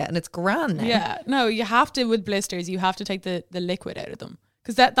fucking did it. And it's grand now. Yeah. No, you have to, with blisters, you have to take the liquid out of them.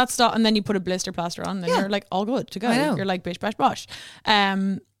 Because that's not, and then you put a blister plaster on and you're like all good to go. You're like bish bash bosh.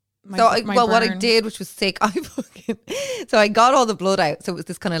 What I did, which was sick, so I got all the blood out. So it was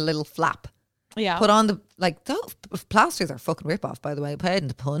this kind of little flap. Yeah. Put on those plasters are fucking rip off, by the way. Pardon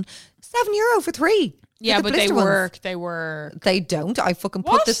the pun. €7 for 3. Yeah, but they work. They don't. I fucking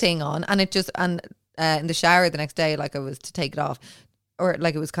put the thing on and it just, in the shower the next day, like I was to take it off. Or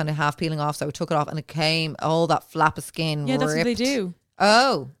like it was kind of half peeling off. So I took it off and it came, all that flap of skin ripped. That's what they do.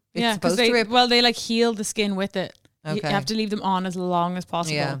 Oh. It's supposed to rip? Well, they like heal the skin with it. Okay. You have to leave them on as long as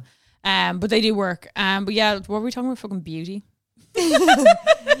possible. Yeah. But they do work. But yeah, what were we talking about? Fucking beauty.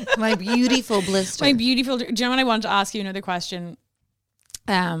 My beautiful blister. Do you know what I wanted to ask you another question?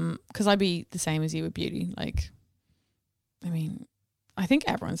 Because I'd be the same as you with beauty. Like, I mean, I think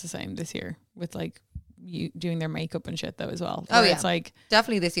everyone's the same this year with like you doing their makeup and shit though as well. Oh yeah, it's like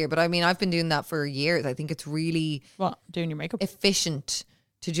definitely this year. But I mean, I've been doing that for years. I think it's really doing your makeup efficient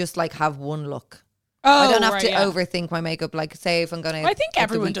to just like have one look. Oh, I don't have to overthink my makeup. Like, say if I'm gonna, I think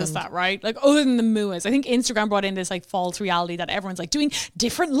everyone does that, right? Like, other than the MUAs, I think Instagram brought in this like false reality that everyone's like doing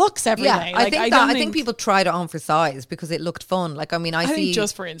different looks every day. Like, I think people tried it on for size because it looked fun. Like, I mean, I see think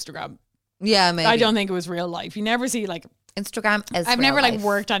just for Instagram. Yeah, maybe. I don't think it was real life. You never see like Instagram is I've never like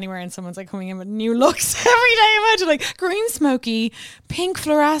worked anywhere and someone's like coming in with new looks every day. Imagine like green smoky, pink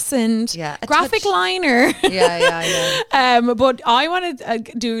fluorescent, graphic liner. But I want to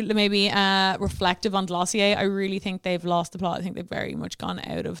do maybe reflective on Glossier. I really think they've lost the plot. I think they've very much gone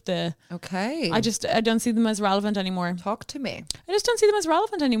out of the I don't see them as relevant anymore. Talk to me. I just don't see them as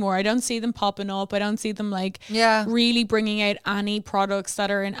relevant anymore. I don't see them popping up. I don't see them like really bringing out any products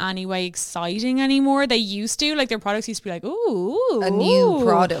that are in any way exciting anymore. They used to, like, their products used to be like, a new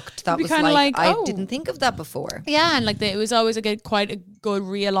product that was like I didn't think of that before. Yeah, and like it was always like quite a good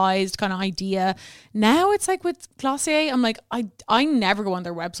realized kind of idea. Now it's like with Glossier, I'm like I never go on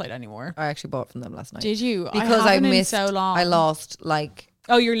their website anymore. I actually bought from them last night. Did you? Because I missed so long. I lost like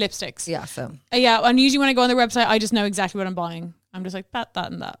your lipsticks. Yeah, so and usually when I go on their website, I just know exactly what I'm buying. I'm just like that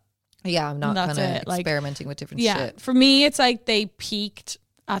and that. Yeah, I'm not kind of experimenting with different shit. For me, it's like they peaked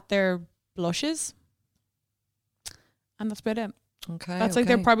at their blushes. And that's about it. Okay. That's like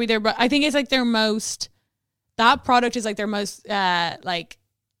they're probably their, but I think it's like their most, that product is like their most, like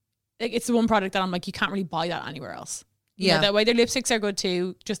it's the one product that I'm like, you can't really buy that anywhere else. You know, that way their lipsticks are good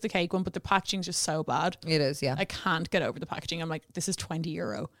too, just the cake one, but the packaging's just so bad. It is, yeah. I can't get over the packaging. I'm like, this is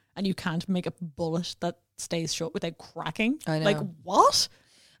 €20 and you can't make a bullet that stays shut without cracking. I know. Like, what?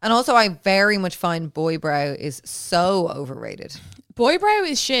 And also I very much find Boy Brow is so overrated. Boy Brow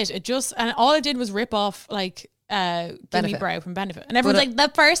is shit. It just, and all it did was rip off like, Gimme Brow from Benefit, and everyone's like the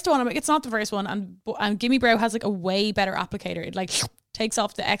first one. I'm like, it's not the first one, and Gimme Brow has like a way better applicator. It like takes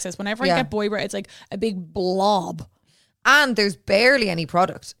off the excess. Whenever I get Boy Brow, it's like a big blob, and there's barely any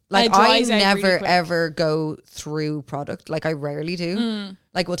product. Like I never really ever go through product. Like I rarely do.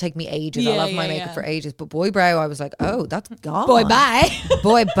 Like it will take me ages. I'll have my makeup for ages, but Boy Brow, I was like, oh, that's gone. Boy bye,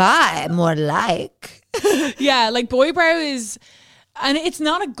 boy bye, more like. Yeah, like Boy Brow is, and it's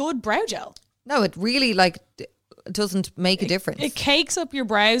not a good brow gel. No, it really like doesn't make a difference. It cakes up your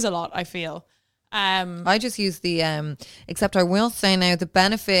brows a lot, I feel. I just use the except I will say now the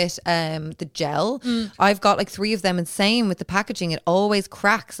Benefit the gel, I've got like 3 of them, and same with the packaging, it always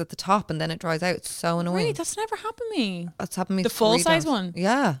cracks at the top and then it dries out. It's so annoying. Really? That's never happened to me. That's happened to me. The full size one?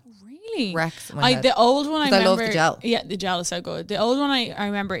 Yeah. Really? Wrecks my head. The old one I remember, love the gel. Yeah, the gel is so good. The old one I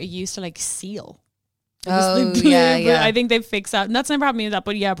remember it used to like seal. Yeah. I think they've fixed that, and that's never happened to me with that,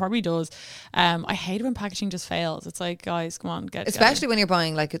 but yeah, it probably does. I hate when packaging just fails. It's like, guys, come on, get especially together. When you're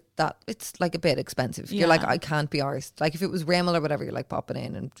buying like that, it's like a bit expensive. You're like, I can't be arsed. Like if it was Rimmel or whatever, you're like popping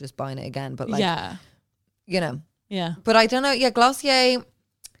in and just buying it again. But like, you know, But I don't know. Yeah, Glossier.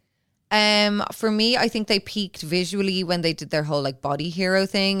 For me, I think they peaked visually when they did their whole like body hero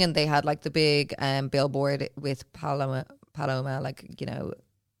thing, and they had like the big billboard with Paloma, like, you know,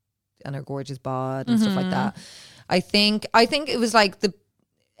 and her gorgeous bod and stuff like that. I think it was like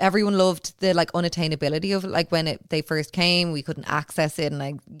everyone loved the like unattainability of it. Like when they first came, we couldn't access it, and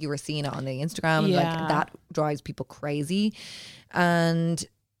like you were seeing it on the Instagram, and like that drives people crazy. And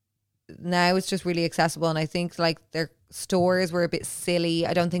now it's just really accessible, and I think like their stores were a bit silly.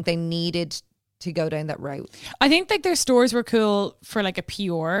 I don't think they needed to go down that route. I think like their stores were cool for like a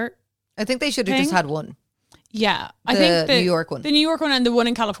PR I think they should have just had one. Yeah, I The think New York one. the New York one, and the one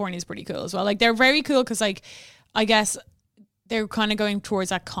in California is pretty cool as well. Like they're very cool because, like, I guess they're kind of going towards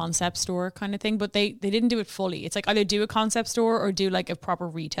that concept store kind of thing, but they didn't do it fully. It's like either do a concept store or do like a proper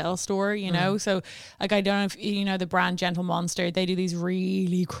retail store, you know? So like, I don't know if you know the brand Gentle Monster, they do these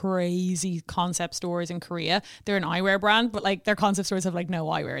really crazy concept stores in Korea. They're an eyewear brand, but like their concept stores have like no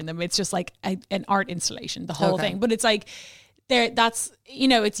eyewear in them. It's just like an art installation, the whole thing. But it's like, that's, you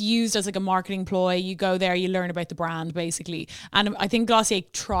know, it's used as like a marketing ploy. You go there, you learn about the brand basically. And I think Glossier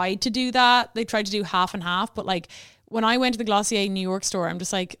tried to do that. They tried to do half and half, but like when I went to the Glossier New York store, I'm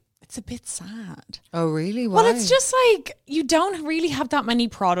just like, it's a bit sad. Oh, really? Why? Well, it's just like, you don't really have that many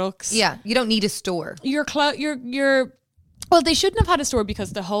products. Yeah, you don't need a store. Well, they shouldn't have had a store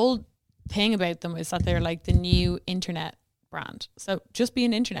because the whole thing about them is that they're like the new internet brand. So just be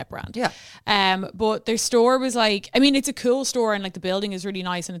an internet brand. Yeah. But their store was like, I mean, it's a cool store and like the building is really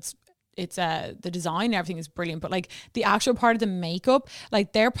nice and it's the design and everything is brilliant, but like the actual part of the makeup,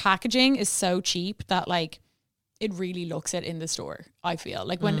 like their packaging is so cheap that like it really looks it in the store. I feel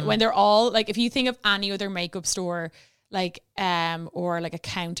like when they're all like, if you think of any other makeup store, like or like a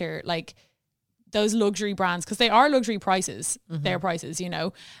counter, like those luxury brands, because they are luxury prices, their prices, you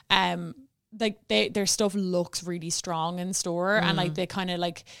know, like their stuff looks really strong in store, and like they kind of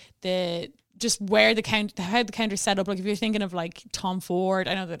like just where the how the counter's set up. Like if you're thinking of like Tom Ford,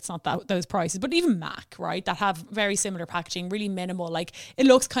 I know that's not those prices, but even MAC, right, that have very similar packaging, really minimal. Like it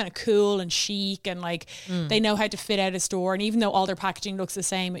looks kind of cool and chic, and like they know how to fit out a store. And even though all their packaging looks the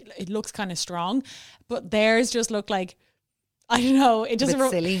same, it looks kind of strong. But theirs just look like, I don't know, it just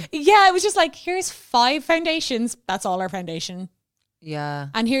silly. Yeah, it was just like, here's 5 foundations, that's all our foundation. Yeah.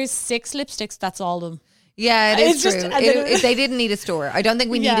 And here's 6 lipsticks, that's all of them. Yeah, it is It's true. just- They didn't need a store. I don't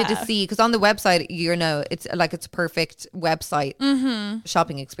think we needed to Yeah. see, because on the website, you know, it's like it's perfect website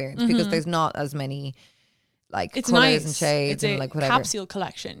shopping experience because there's not as many like It's colors nice. and shades it's and a like whatever. capsule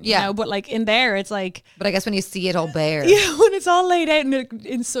collection, you Yeah. know? But like in there, it's like, But I guess when you see it all bare, yeah, when it's all laid out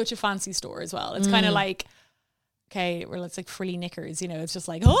in such a fancy store as well, it's kind of like, okay, well, it's like frilly knickers, you know? It's just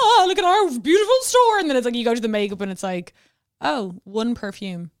like, oh, look at our beautiful store. And then it's like, you go to the makeup and it's like, oh, 1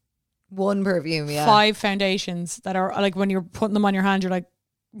 perfume. one perfume, yeah. 5 foundations that are like, when you're putting them on your hand, you're like,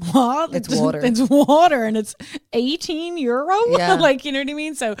 what? It's water. It's water, and it's €18. Yeah. Like, you know what I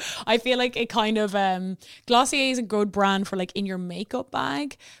mean? So I feel like it kind of Glossier is a good brand for like in your makeup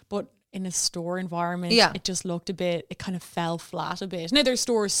bag, but in a store environment, Yeah. it just looked it kind of fell flat a bit. Now their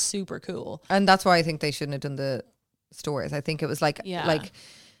store is super cool. And that's why I think they shouldn't have done the stores. I think it was like, Yeah. like,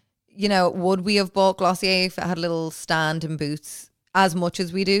 you know, would we have bought Glossier if it had a little stand and boots as much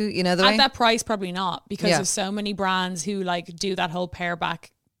as we do? You know, the way? At that price, probably not, because Yeah. there's so many brands who like do that whole pair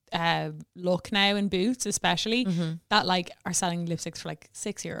back look now in Boots, especially that like are selling lipsticks for like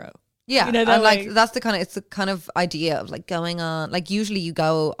 €6. Yeah, You know, and they're like like- that's the kind of, it's the kind of idea of like going on, like usually you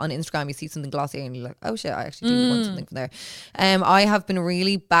go on Instagram, you see something Glossier and you're like, oh shit, I actually do want something from there. I have been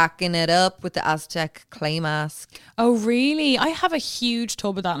really backing it up with the Aztec clay mask. Oh, really? I have a huge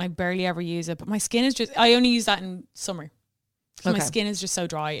tub of that and I barely ever use it. But my skin is just, I only use that in summer. 'Cause my Okay. skin is just so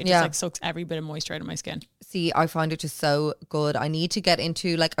dry. It Yeah. just like sucks every bit of moisture out of my skin. See, I find it just so good. I need to get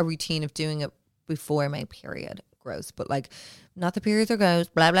into like a routine of doing it before my period. Gross, but like, not the periods are gross,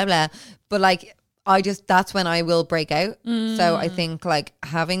 blah, blah, blah. But like, that's when I will break out. So I think like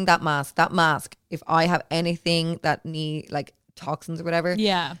having that mask, if I have anything that need like toxins or whatever,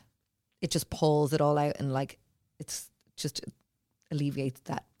 Yeah. it just pulls it all out and like, it's just alleviates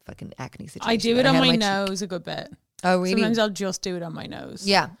that fucking acne situation. I do that it on had my cheek. nose a good bit. Oh, really? Sometimes I'll just do it on my nose.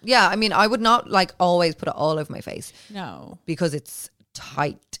 Yeah. Yeah. I mean, I would not like always put it all over my face No. because it's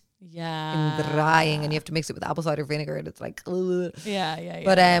tight Yeah. and drying and you have to mix it with apple cider vinegar and it's like, ugh. Yeah.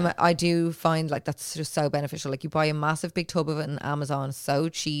 But I do find like that's just so beneficial. Like you buy a massive big tub of it on Amazon, so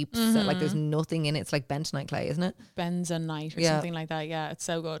cheap. So, like there's nothing in it. It's like bentonite clay, isn't it? Benzonite or Yeah. something like that. Yeah, it's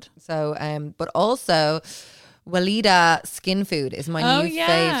so good. So, but also Walida Skin Food is my new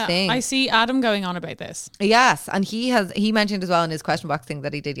fave thing. I see Adam going on about this. Yes, and he mentioned as well in his question box thing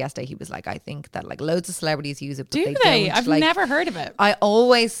that he did yesterday. He was like, I think that like loads of celebrities use it, but Do they they? don't. I've like, never heard of it. I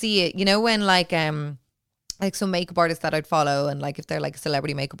always see it. You know when like some makeup artists that I'd follow, and like if they're like a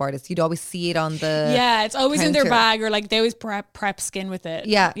celebrity makeup artist, you'd always see it on the Yeah, it's always in their counter. bag, or like they always prep skin with it.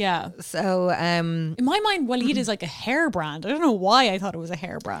 Yeah. Yeah. So In my mind, Walid is like a hair brand. I don't know why I thought it was a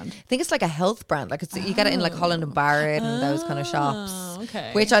hair brand. I think it's like a health brand. Like it's you get it in like Holland and Barrett and those kind of shops.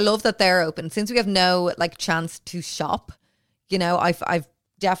 okay. Which I love that they're open. Since we have no like chance to shop, you know, I've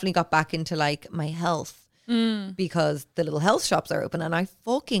definitely got back into like my health because the little health shops are open, and I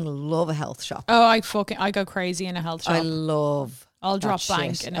fucking love a health shop. Oh, I go crazy in a health shop. I love I'll drop That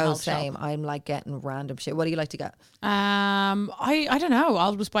bank shit. in a health same. shop. I'm like getting random shit. What do you like to get? I don't know.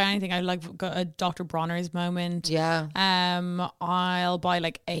 I'll just buy anything. I like got a Dr. Bronner's moment. Yeah. I'll buy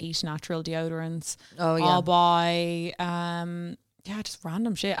like 8 natural deodorants. Oh, yeah. I'll buy just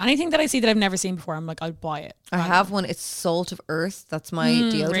random shit. Anything that I see that I've never seen before, I'm like, I'll buy it. I have one. It's Salt of Earth. That's my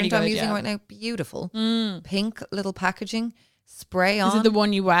deodorant really I'm good, using yeah. right now. Beautiful. Pink little packaging. Spray on. Is it the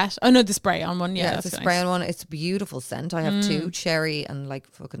one you wet? Oh no, the spray on one. Yeah, it's a that's spray nice. on one. It's a beautiful scent. I have 2, cherry and like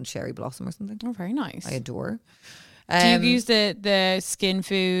fucking cherry blossom or something. Oh, very nice. I adore. Do you use the Skin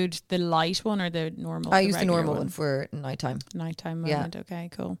Food, the light one or the normal? I use the regular normal one for nighttime. Nighttime Yeah. moment. Okay,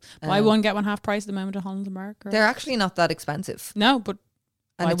 cool. Buy one get one half price at the moment at Holland and Mark. Or? They're actually not that expensive. No, but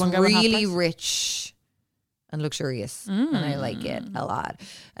And buy it's one, get one half really price. rich and luxurious. And I like it a lot.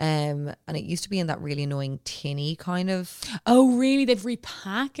 And it used to be in that really annoying tinny kind of. Oh, really? They've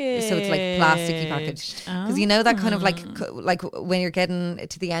repackaged. So it's like plasticky packaged. Because you know that kind of like when you're getting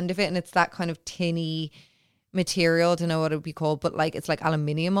to the end of it and it's that kind of tinny material. I don't know what it would be called, but like it's like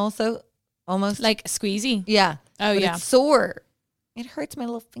aluminium also, almost. Like squeezy. Yeah. Oh, But yeah. it's sore. It hurts my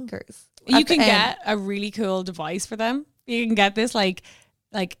little fingers. You At the can end. get a really cool device for them. You can get this like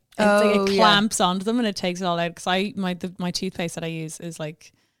Oh, it yeah. clamps onto them and it takes it all out. Because my toothpaste that I use is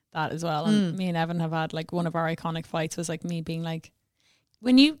like that as well. And me and Evan have had like one of our iconic fights was like me being like,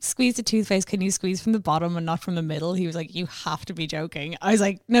 when you squeeze the toothpaste, can you squeeze from the bottom and not from the middle? He was like, you have to be joking. I was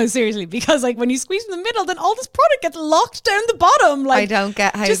like, no, seriously, because like when you squeeze from the middle, then all this product gets locked down the bottom. Like I don't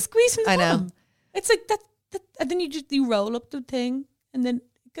get how. just squeeze from the I know. bottom. It's like that, and then you roll up the thing and then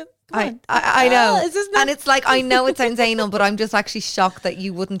come on. I know. Is this not- And it's like, I know it sounds anal, but I'm just actually shocked that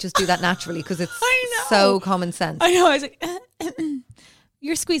you wouldn't just do that naturally because it's I know. so common sense. I know. I was like,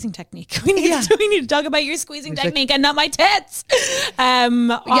 your squeezing technique. We need to talk about your squeezing technique and not my tits. Yeah,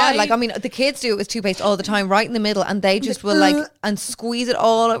 I mean, the kids do it with toothpaste all the time, right in the middle, and they just will like and squeeze it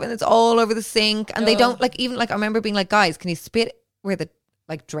all over, and it's all over the sink, and they don't like even like I remember being like, guys, can you spit where the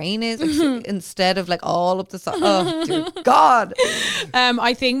like drain is instead of like all up the side? Oh dear God!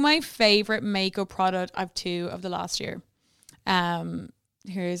 I think my favorite makeup product. I have 2 of the last year.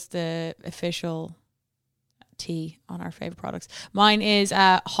 Here's the official tea on our favorite products. Mine is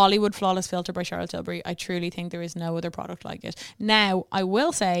Hollywood Flawless Filter by Charlotte Tilbury. I truly think there is no other product like it. Now, I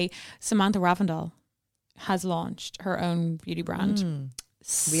will say Samantha Ravndal has launched her own beauty brand.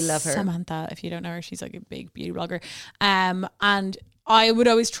 We love her. Samantha, if you don't know her, she's like a big beauty blogger. And I would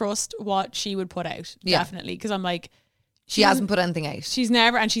always trust what she would put out, definitely, because I'm like, She hasn't put anything out. she's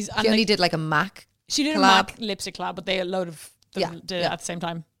never, and she's She only did like a MAC. she did collab. a MAC lipstick collab, but they a load of them did it at the same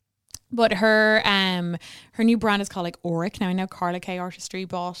time. But her new brand is called like Auric now. I know Carla K Artistry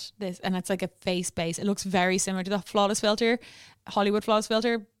bought this, and it's like a face base. It looks very similar to the Flawless Filter, Hollywood Flawless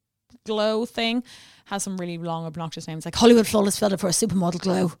Filter glow thing. Has some really long obnoxious names like Hollywood Flawless Filter for a supermodel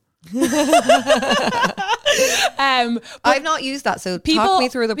glow. I've not used that, so talk me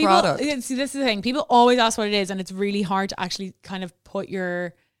through the product. See, this is the thing. People always ask what it is, and it's really hard to actually kind of put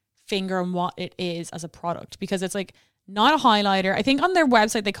your finger on what it is as a product, because it's like not a highlighter. I think on their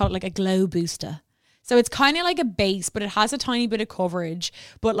website they call it like a glow booster. So it's kind of like a base, but it has a tiny bit of coverage.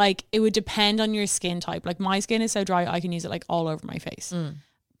 But like it would depend on your skin type. Like my skin is so dry, I can use it like all over my face.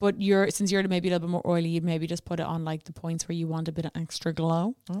 But since you're maybe a little bit more oily, you'd maybe just put it on like the points where you want a bit of extra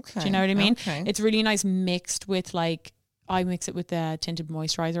glow. Okay. Do you know what I mean? Okay. It's really nice mixed with like, I mix it with the tinted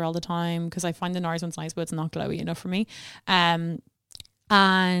moisturizer all the time because I find the NARS one's nice, but it's not glowy enough for me.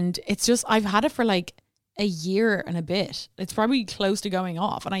 And it's just, I've had it for like a year and a bit. It's probably close to going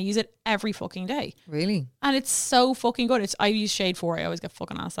off, and I use it every fucking day. Really? And it's so fucking good. I use Shade 4. I always get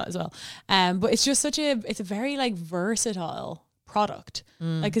fucking asked that as well. But it's just it's a very like versatile product.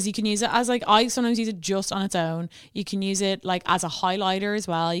 Like, because you can use it as like, I sometimes use it just on its own. You can use it like as a highlighter as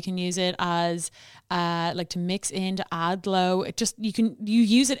well. You can use it as like to mix in to add glow. You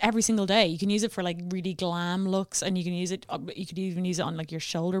use it every single day. You can use it for like really glam looks, and you can use it, you could even use it on like your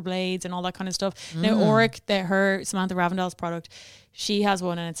shoulder blades and all that kind of stuff. Now Auric, her Samantha Ravndal's product, she has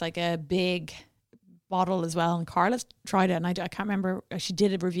one, and it's like a big bottle as well, and Carla's tried it, and I can't remember, she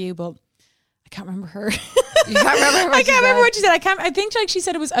did a review, but I can't remember her. You can't remember what I can't remember what she said. I think like she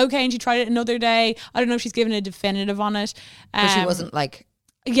said it was okay, and she tried it another day. I don't know if she's given a definitive on it. But she wasn't like,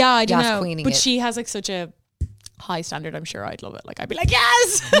 yeah, I don't gas know. queening But it. she has like such a high standard. I'm sure I'd love it. Like I'd be like,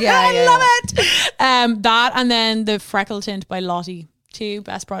 yes, Yeah, I love it. That, and then the Freckle Tint by Lottie, 2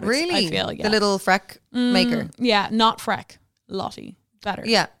 best products. really? I feel, yeah. The little freck maker. Yeah, not Freck, Lottie, better.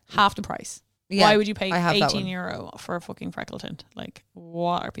 Yeah. half the price. Yeah, Why would you pay I have that €18 for a fucking freckle tint? Like,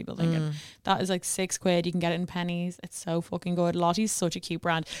 what are people thinking? That is like £6. You can get it in pennies. It's so fucking good. Lottie's such a cute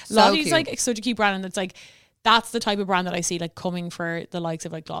brand. So Lottie's cute. like such a cute brand, and it's like that's the type of brand that I see like coming for the likes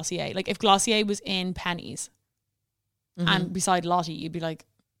of like Glossier. Like if Glossier was in Pennies and beside Lottie, you'd be like,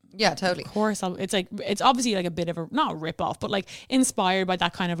 Yeah, totally. of course. It's like, it's obviously like a bit of a, not a rip off, but like inspired by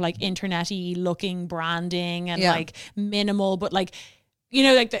that kind of like internet-y looking branding and like minimal, but like, you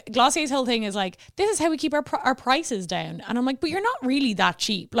know, like the Glossier's whole thing is like, this is how we keep our prices down. And I'm like, but you're not really that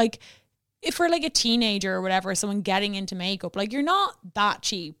cheap. Like if for like a teenager or whatever, someone getting into makeup, like you're not that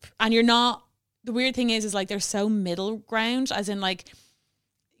cheap. And you're not, the weird thing is like they're so middle ground, as in like,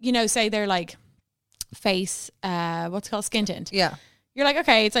 you know, say they're like face, what's it called, skin tint. Yeah. You're like,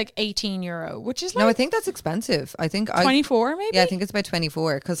 okay, it's like €18, which is like No, I think that's expensive. I think 24 maybe. Yeah, I think it's about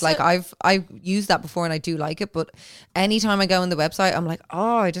 24 because like I've used that before and I do like it, but anytime I go on the website, I'm like,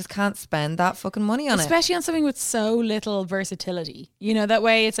 oh, I just can't spend that fucking money on it. Especially on something with so little versatility. You know, that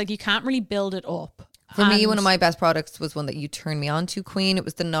way it's like you can't really build it up. For me, one of my best products was one that you turned me on to, Queen. It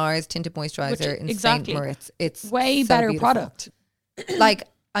was the NARS Tinted Moisturiser in St. Moritz. It's way so better beautiful. product. Like,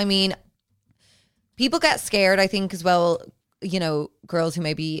 I mean, people get scared, I think, as well, you know, girls who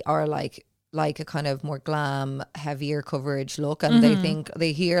maybe are like a kind of more glam, heavier coverage look, and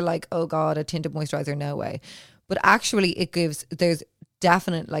they hear like, oh God, a tinted moisturizer, no way. But actually there's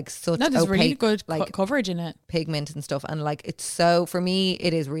definite like such there's opaque, really good like coverage in it. pigment and stuff, and like it's so, for me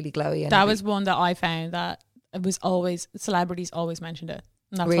it is really glowy. And That was one that I found that it was always, celebrities always mentioned it.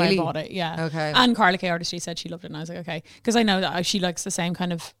 And that's why I Really? bought it. Yeah. Okay. And Carla K. Artistry said she loved it, and I was like, okay, because I know that she likes the same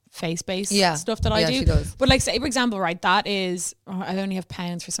kind of face-based stuff that I do. She does. But like, say for example, right, that is, I only have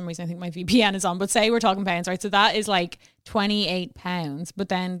pounds for some reason. I think my VPN is on, but say we're talking pounds, right? So that is like £28, but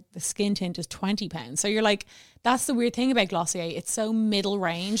then the skin tint is £20. So you're like, that's the weird thing about Glossier. It's so middle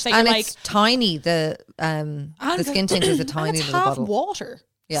range that and you're it's like, tiny. The skin tint is a tiny and it's little half bottle. water.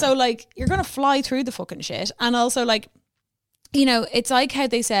 Yeah. So like you're gonna fly through the fucking shit. And also like, you know, it's like how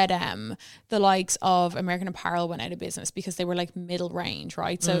they said the likes of American Apparel went out of business because they were like middle range,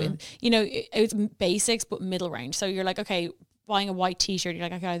 right? So you know, it's basics but middle range. So you're like, okay, buying a white t-shirt, you're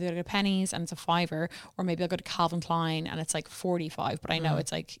like, okay, I'll go to Pennies and it's a £5, or maybe I'll go to Calvin Klein and it's like 45, but I know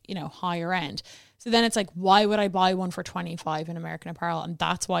it's like, you know, higher end. So then it's like, why would I buy one for 25 in American Apparel? And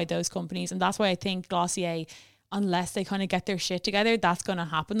that's why those companies, and that's why I think Glossier, unless they kind of get their shit together, that's going to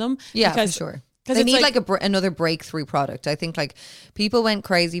happen them. Yeah, because, for sure. Because They need like another breakthrough product. I think like people went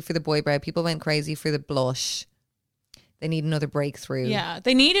crazy for the boy brow. People went crazy for the blush. They need another breakthrough. Yeah,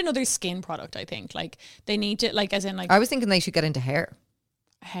 they need another skin product, I think. Like they need to, like, as in like I was thinking they should get into hair.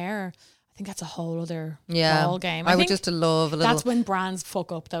 hair. I think that's a whole other Yeah. ball game. I would think just love a little. that's when brands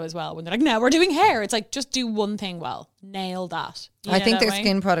fuck up though as well. When they're like, no, we're doing hair. It's like, just do one thing well. Nail that. You I know think that their way?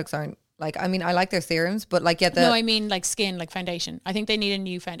 skin products aren't like, I mean, I like their serums, but like, yeah, No, I mean like skin, like foundation. I think they need a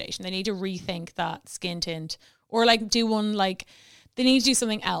new foundation. They need to rethink that skin tint, or like do one like, they need to do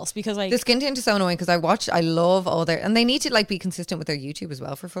something else, because like the skin tint is so annoying because I love all their, and they need to like be consistent with their YouTube as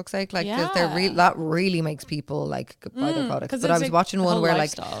well, for fuck's sake. Like, 'cause they're Yeah. that really makes people like buy their products. 'cause But I it's was like watching the one whole where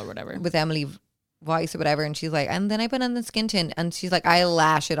like lifestyle or whatever. with Emily Weiss or whatever, and she's like, and then I put on the skin tint, and she's like, I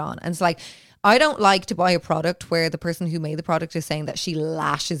lash it on, and it's like, I don't like to buy a product where the person who made the product is saying that she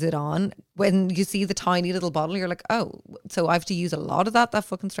lashes it on. When you see the tiny little bottle, you're like, oh, so I have to use a lot of that? That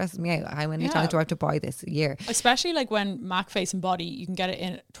fucking stresses me out. How many times do I have to buy this a year? Especially like when MAC Face and Body, you can get it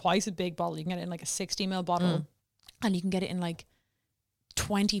in twice a big bottle. You can get it in like a 60ml bottle, and you can get it in like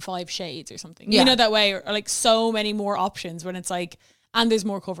 25 shades or something. Yeah. You know, that way, or like so many more options when it's like, and there's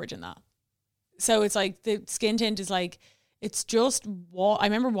more coverage in that. So it's like the skin tint is like, it's just I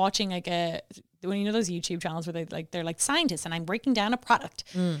remember watching like when you know those YouTube channels where they're like scientists and I'm breaking down a product.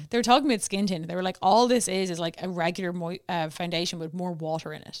 They were talking about skin tint. They were like, all this is like a regular foundation with more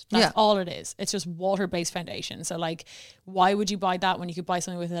water in it. That's all it is. It's just water-based foundation. So like, why would you buy that when you could buy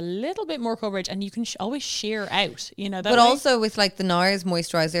something with a little bit more coverage and you can always sheer out, you know? That But way? also with like the NARS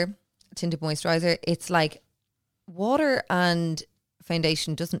moisturizer, tinted moisturizer, it's like water and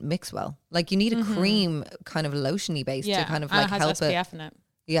foundation doesn't mix well. Like you need a cream kind of lotiony base to kind of and like it has help SPF it. in it.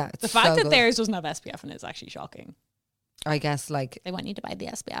 Yeah, it's The fact so that good. theirs doesn't have SPF in it is actually shocking. I guess like, They want you to buy the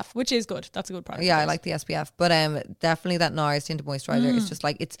SPF, which is good. That's a good product. yeah, I of like the SPF, but definitely that NARS tinted moisturizer. It's just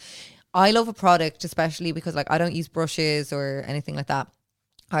like, I love a product, especially because like I don't use brushes or anything like that.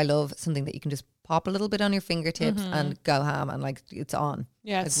 I love something that you can just pop a little bit on your fingertips and go ham, and like it's on.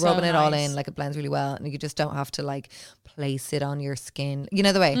 Yeah, Like it's rubbing so it all nice. in, like it blends really well, and you just don't have to like place it on your skin. You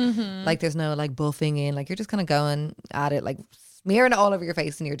know the way, like there's no like buffing in. Like you're just kind of going at it, like smearing it all over your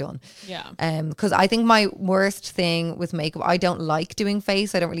face, and you're done. Yeah. Because I think my worst thing with makeup, I don't like doing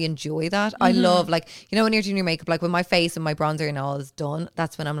face. I don't really enjoy that. I love like, you know, when you're doing your makeup, like when my face and my bronzer and all is done,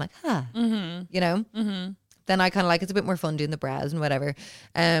 that's when I'm like, you know. Then I kind of like, it's a bit more fun doing the brows and whatever.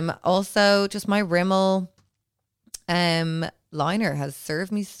 Also, just my Rimmel liner has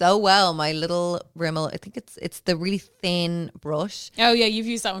served me so well. My little Rimmel, I think it's the really thin brush. Oh yeah, you've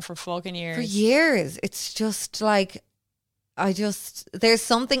used that one for fucking years. For years. It's just like, there's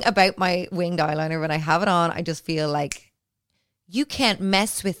something about my winged eyeliner when I have it on. I just feel like, you can't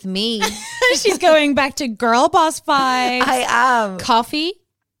mess with me. She's going back to girl boss vibes. I am. Coffee,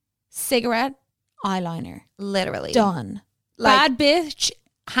 cigarette, eyeliner. Literally. Done. Like, bad bitch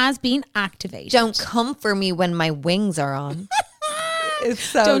has been activated. Don't come for me when my wings are on. It's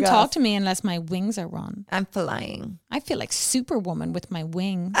so Don't gas. talk to me unless my wings are on. I'm flying. I feel like Superwoman with my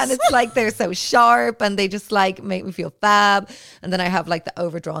wings. And it's like they're so sharp and they just like make me feel fab. And then I have like the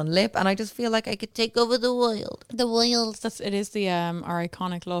overdrawn lip and I just feel like I could take over the world. The wheels. It is the our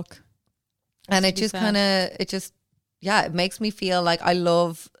iconic look. And it just it makes me feel like I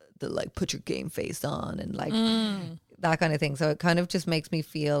love the like put your game face on and like that kind of thing. So it kind of just makes me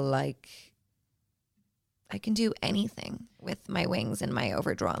feel like I can do anything with my wings and my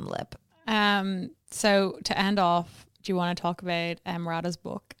overdrawn lip. So to end off, do you want to talk about Rada's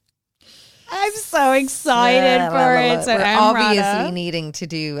book? I'm so excited for it. So we're Rada, obviously needing to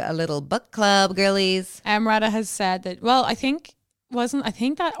do a little book club, girlies. Rada has said that, well, I think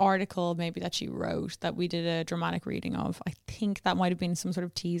that article maybe that she wrote that we did a dramatic reading of, I think that might have been some sort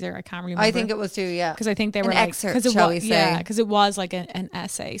of teaser. I can't really remember. I think it was too, yeah. Because I think they were an like, excerpt, shall we say. Yeah, because it was like an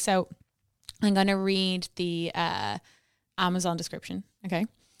essay. So I'm going to read the Amazon description, okay?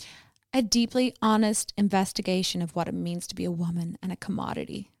 A deeply honest investigation of what it means to be a woman and a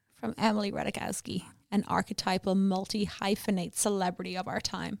commodity from Emily Ratajkowski, an archetypal multi-hyphenate celebrity of our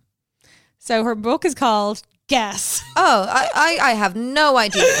time. So her book is called Guess. Oh, I have no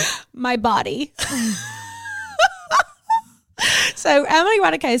idea. My Body. So Emily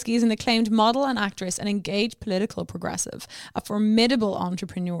Ratajkowski is an acclaimed model and actress, an engaged political progressive, a formidable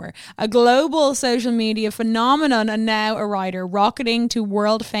entrepreneur, a global social media phenomenon, and now a writer. Rocketing to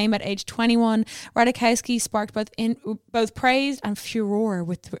world fame at age 21, Ratajkowski sparked both praise and furore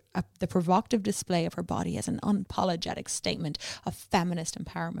with the provocative display of her body as an unapologetic statement of feminist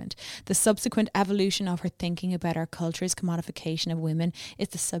empowerment. The subsequent evolution of her thinking about our culture's commodification of women is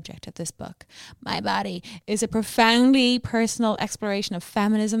the subject of this book. My Body is a profoundly personal exploration of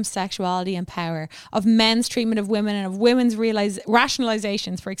feminism, sexuality, and power, of men's treatment of women and of women's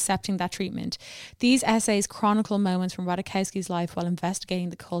rationalizations for accepting that treatment. These essays chronicle moments from Ratajkowski's life while investigating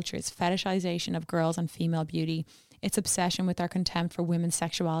the culture's fetishization of girls and female beauty, its obsession with our contempt for women's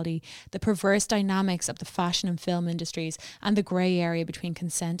sexuality, the perverse dynamics of the fashion and film industries, and the grey area between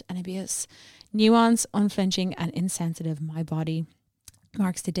consent and abuse. Nuanced, unflinching, and insensitive, My Body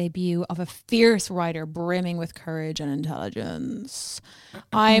marks the debut of a fierce writer brimming with courage and intelligence.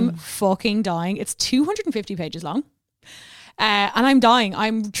 I'm fucking dying. It's 250 pages long. And I'm dying.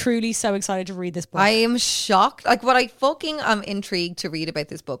 I'm truly so excited to read this book. I am shocked. Like, what I fucking am intrigued to read about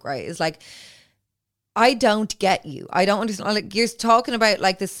this book, right, is like, I don't get you. I don't understand. Like, you're talking about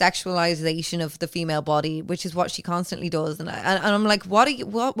like the sexualization of the female body, which is what she constantly does, and I'm like,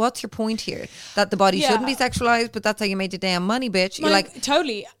 what's your point here? That the body shouldn't be sexualized, but that's how you made your damn money, bitch. You're like,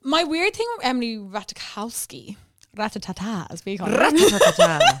 totally. My weird thing with Emily Ratajkowski, Ratatata, as we call her,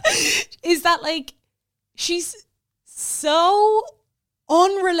 is that like she's so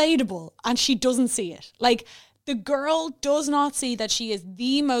unrelatable, and she doesn't see it. Like, the girl does not see that she is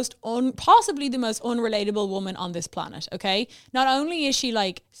the most possibly the most unrelatable woman on this planet, okay? Not only is she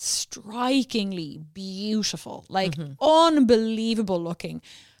like strikingly beautiful, like unbelievable looking,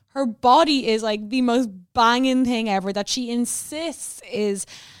 her body is like the most banging thing ever that she insists is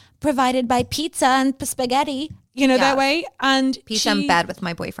provided by pizza and spaghetti, you know, that way. And peace and bed with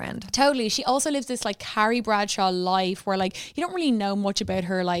my boyfriend. Totally. She also lives this like Carrie Bradshaw life where like you don't really know much about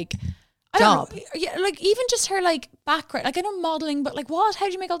her like job. Yeah, like even just her like background. Like I know modeling, but like what? How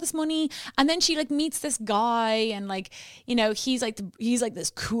do you make all this money? And then she like meets this guy, and like, you know, he's like this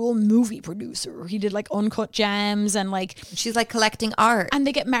cool movie producer. He did like Uncut Gems, and like she's like collecting art. And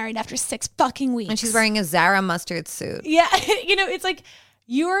they get married after 6 fucking weeks. And she's wearing a Zara mustard suit. Yeah, you know, it's like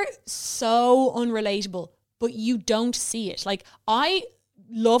you're so unrelatable, but you don't see it. Like I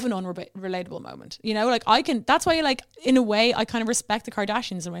love an unrelatable moment, you know, like that's why like in a way I kind of respect the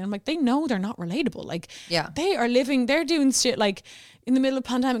Kardashians in a way. I'm like, they know they're not relatable. Like they're doing shit like in the middle of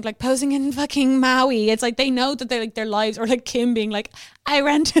pandemic, like posing in fucking Maui. It's like they know that they like their lives, or like Kim being like, I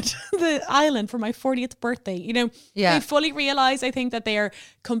rented the island for my 40th birthday, you know. They fully realize, I think, that they are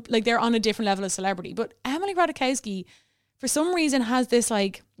they're on a different level of celebrity. But Emily Ratajkowski, for some reason has this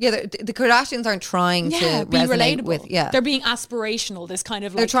like the Kardashians aren't trying to be resonate relatable. with They're being aspirational. This kind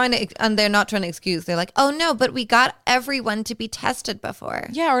of they're like trying to, and they're not trying to excuse. They're like, oh no, but we got everyone to be tested before.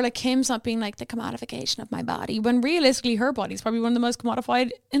 yeah, or like Kim's not being like the commodification of my body when realistically her body's probably one of the most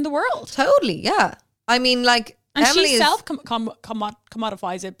commodified in the world. Totally, yeah. I mean, like, And Emily she is,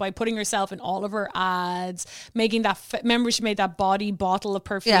 commodifies it by putting herself in all of her ads, making that. Remember, she made that body bottle of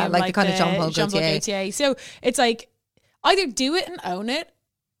perfume, Yeah, like the kind of Jean-Paul Gaultier. Gaultier. So it's like either do it and own it,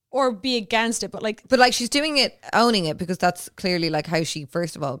 or be against it. But like, she's doing it, owning it, because that's clearly like how she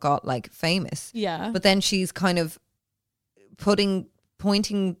first of all got like famous. yeah, But then she's kind of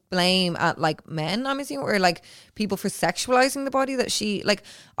pointing blame at like men, I'm assuming, or like people for sexualizing the body that she like.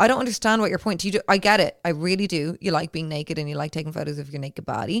 I don't understand what your point. I get it. I really do. You like being naked and you like taking photos of your naked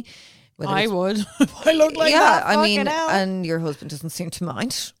body. Whether I it's- would. If I look like that. I mean, fucking hell. and your husband doesn't seem to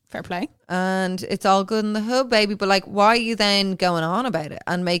mind. Fair play. And it's all good in the hood, baby. But like, why are you then going on about it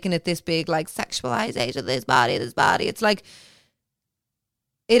and making it this big, like, sexualization of this body? It's like,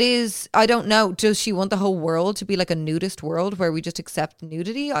 it is, I don't know. Does she want the whole world to be like a nudist world where we just accept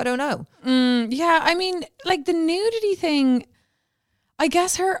nudity? I don't know. Yeah, I mean, like the nudity thing, I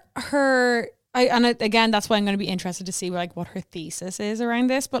guess again, that's why I'm going to be interested to see like what her thesis is around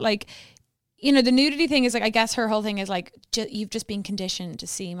this. But like, you know, the nudity thing is like, I guess her whole thing is like, you've just been conditioned to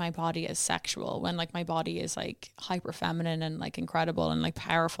see my body as sexual when like my body is like hyper feminine and like incredible and like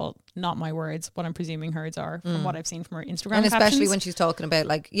powerful. Not my words, what I'm presuming hers are from what I've seen from her Instagram And especially captions. when she's talking about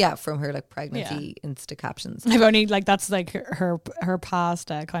like, yeah, from her like pregnancy Insta captions. I've only like, that's like her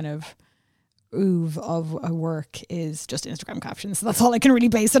past kind of oeuvre of a work is just Instagram captions. So that's all I can really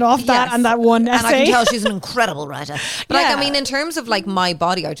base it off that Yes. and that one essay. And I can tell she's an incredible writer. But like, Yeah. I mean, in terms of like my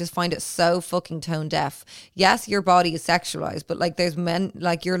body, I just find it so fucking tone deaf. Yes, your body is sexualized, but like there's men,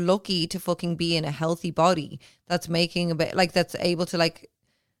 like you're lucky to fucking be in a healthy body that's making a bit, like that's able to like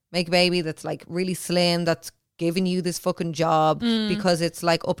make a baby, that's like really slim, that's giving you this fucking job because it's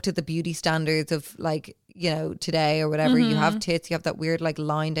like up to the beauty standards of like, you know, today or whatever. You have tits, you have that weird like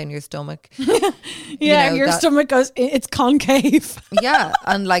line down your stomach. Yeah, know, your that- stomach goes, it's concave. Yeah,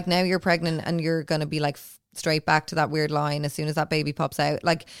 and like now you're pregnant and you're gonna be like straight back to that weird line as soon as that baby pops out.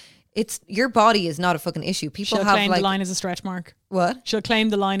 Like, it's your body is not a fucking issue. People She'll have claim like the line as a stretch mark. what? She'll claim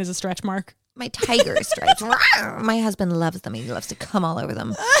the line as a stretch mark. My tiger stripes. My husband loves them. He loves to come all over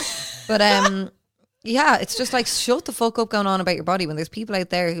them. But yeah, it's just like shut the fuck up going on about your body when there's people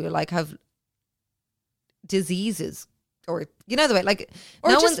out there who like have diseases or you know the way like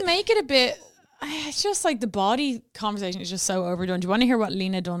Or no just one's- make it a bit, it's just like the body conversation is just so overdone. Do you want to hear what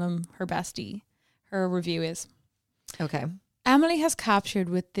Lena Dunham, her bestie, her review is? okay. Emily has captured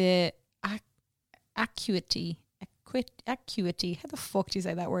with the acuity, how the fuck do you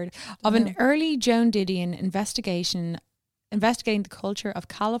say that word, of an early Joan Didion investigating the culture of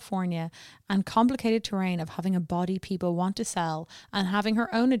California and complicated terrain of having a body people want to sell and having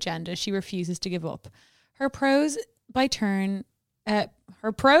her own agenda she refuses to give up. Her prose by turns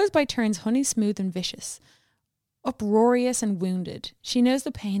honey smooth and vicious, uproarious and wounded. She knows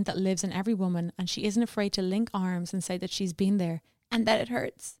the pain that lives in every woman, and she isn't afraid to link arms and say that she's been there and that it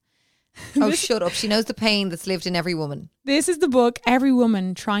hurts. Oh, shut up. She knows the pain that's lived in every woman. This is the book, Every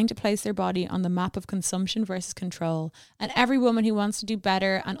Woman Trying to Place Their Body on the Map of Consumption versus Control, and every woman who wants to do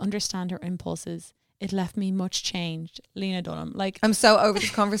better and understand her impulses. It left me much changed. Lena Dunham. Like, I'm so over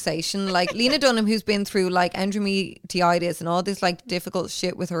this conversation. Like Lena Dunham, who's been through like endometritis and all this like difficult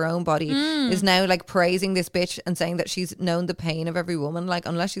shit with her own body, is now like praising this bitch and saying that she's known the pain of every woman. Like,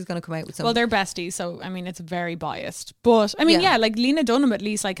 unless she's going to come out with something. well, they're besties, so I mean, it's very biased. But I mean, Yeah. yeah, like Lena Dunham at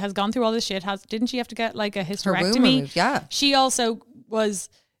least like has gone through all this shit. Didn't she have to get like a womb hysterectomy? removed, yeah. She also was.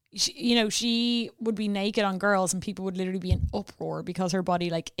 She would be naked on girls and people would literally be in uproar because her body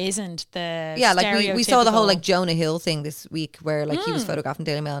like isn't the yeah, like we saw the whole stereotypical- like Jonah Hill thing this week where like he was photographed in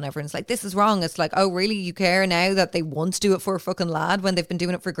Daily Mail and everyone's like, this is wrong. It's like, oh really, you care now that they want to do it for a fucking lad when they've been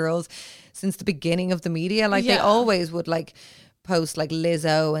doing it for girls since the beginning of the media? Like they Yeah. always would like post like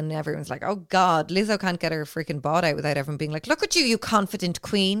Lizzo and everyone's like, oh God, Lizzo can't get her freaking bod out without everyone being like, look at you confident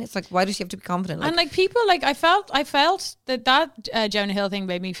queen. It's like, why does she have to be confident? And like people, like I felt that Jonah Hill thing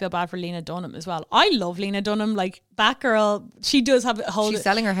made me feel bad for Lena Dunham as well. I love Lena Dunham. Like that girl, she does have a hold. she's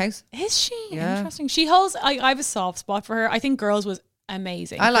selling her house. Is she? Yeah. Interesting. She holds. I have a soft spot for her. I think Girls was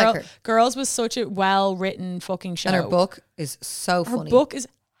amazing. I like her. Girls was such a well written fucking show. And her book is so Her funny. book is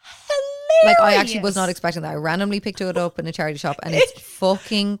Like hilarious. I actually was not expecting that. I randomly picked it up in a charity shop and it's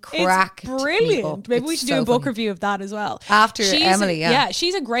fucking cracked. It's brilliant. Maybe we It's should do so a book funny. review of that as well. After She's Emily, yeah.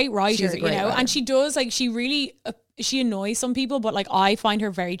 she's a great writer, She's a great you know, writer. and she does she really she annoys some people, but like I find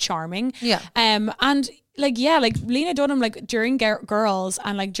her very charming. Yeah. And like Lena Dunham, like during Girls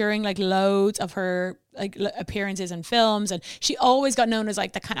and like during like loads of her like appearances in films, and she always got known as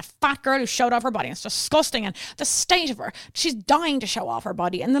like the kind of fat girl who showed off her body. It's disgusting, and the state of her, she's dying to show off her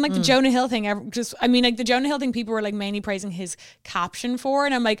body. And then like the Jonah Hill thing, the Jonah Hill thing, people were like mainly praising his caption for,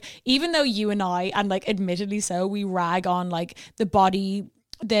 and I'm like, even though you and I, and like admittedly so, we rag on like the body,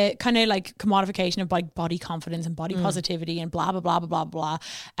 the kind of like commodification of like body confidence and body positivity and blah, blah, blah, blah, blah,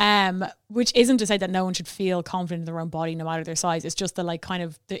 blah. Which isn't to say that no one should feel confident in their own body, no matter their size. It's just the like kind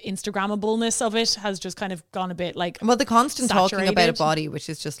of the Instagrammableness of it has just kind of gone a bit like, well, the constant saturated. talking about a body, which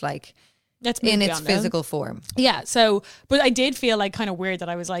is just like in its physical form. Yeah. So, but I did feel like kind of weird that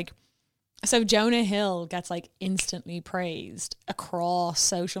I was like, so Jonah Hill gets like instantly praised across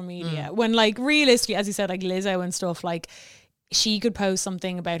social media when like realistically, as you said, like Lizzo and stuff, like she could post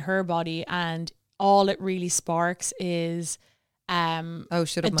something about her body and all it really sparks is a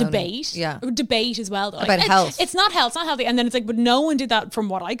debate. Yeah. A debate as well though. About health. It's not health, it's not healthy. And then it's like, but no one did that from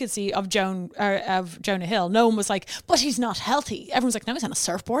what I could see of Jonah Hill. No one was like, but he's not healthy. Everyone's like, no, he's on a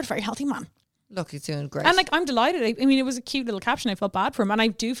surfboard, very healthy man. Look, he's doing great. And like, I'm delighted. I mean, it was a cute little caption. I felt bad for him. And I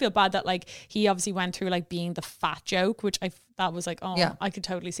do feel bad that like he obviously went through like being the fat joke, which that was like, oh, yeah. I could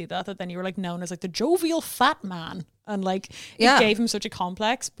totally see that. That then you were like known as like the jovial fat man. And like, it gave him such a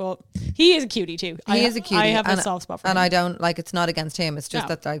complex, but he is a cutie too. He is a cutie. I have a soft spot for him. And I don't, like, it's not against him. It's just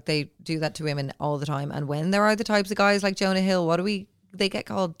that like they do that to women all the time. And when there are the types of guys like Jonah Hill, they get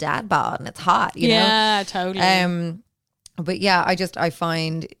called dad bod and it's hot, you know? Yeah, totally. But yeah, I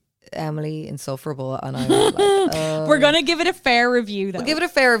find Emily insufferable, and I'm like, we're gonna give it a fair review though. We'll give it a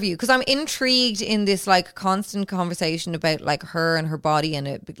fair review because I'm intrigued in this like constant conversation about like her and her body and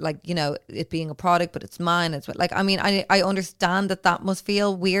it, like, you know, it being a product, but it's mine. It's like, I mean, I understand that must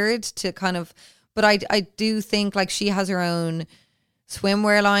feel weird to kind of, but I do think like she has her own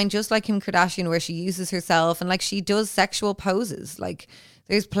swimwear line, just like Kim Kardashian, where she uses herself and like she does sexual poses. Like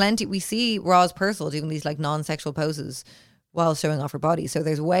there's plenty, we see Roz Purcell doing these like non-sexual poses while showing off her body. So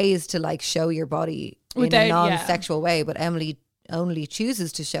there's ways to like show your body in a non-sexual way, but Emily only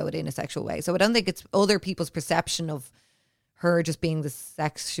chooses to show it in a sexual way. So I don't think it's other people's perception of her just being the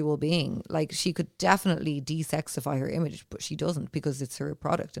sexual being. Like she could definitely desexify her image, but she doesn't because it's her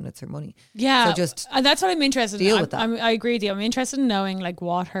product and it's her money. Yeah. So just that's what I'm interested in. Deal with that. I agree with you. I'm interested in knowing like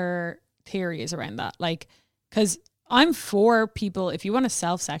what her theory is around that. Like, because I'm for people, if you want to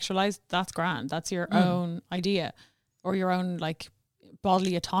self-sexualize, that's grand. That's your own idea. Or your own like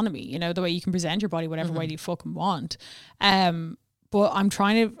bodily autonomy, you know, the way you can present your body whatever way you fucking want. But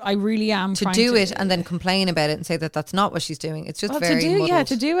I really am trying to do it and then complain about it and say that that's not what she's doing. It's just very muddled.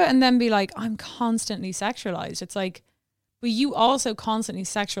 To do it and then be like, I'm constantly sexualized. It's like, but you also constantly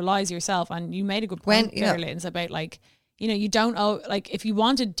sexualize yourself, and you made a good point there, Linz, about like, you know, you don't like if you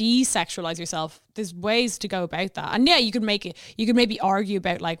want to desexualize yourself, there's ways to go about that. And yeah, you could maybe argue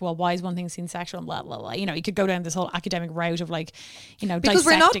about like, well, why is one thing seen sexual and blah, blah, blah. You know, you could go down this whole academic route of like, you know, because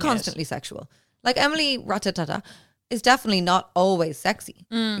we're not constantly sexual. Like Emily Ratatata is definitely not always sexy.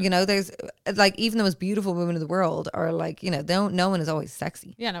 You know, there's like even the most beautiful women in the world are like, you know, no one is always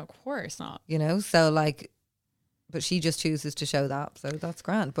sexy. Yeah, no, of course not. You know, so like, but she just chooses to show that. So that's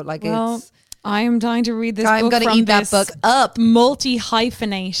grand. But like it's... I am dying to read this book. I'm going to eat that book up.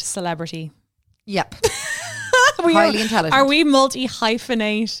 Multi-hyphenate celebrity. Yep. Highly intelligent. Are we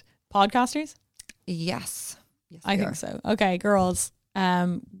multi-hyphenate podcasters? Yes. I think so. Okay, girls.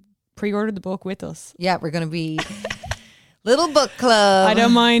 Pre-order the book with us. Yeah, we're going to be little book club. I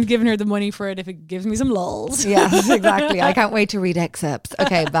don't mind giving her the money for it if it gives me some lulz. Yes, exactly. I can't wait to read excerpts.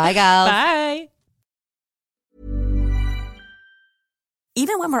 Okay, bye, gals. Bye.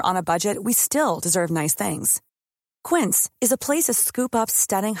 Even when we're on a budget, we still deserve nice things. Quince is a place to scoop up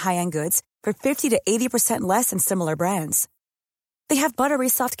stunning high-end goods for 50 to 80% less than similar brands. They have buttery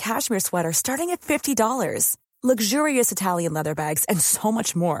soft cashmere sweaters starting at $50, luxurious Italian leather bags, and so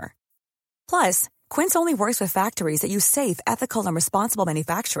much more. Plus, Quince only works with factories that use safe, ethical, and responsible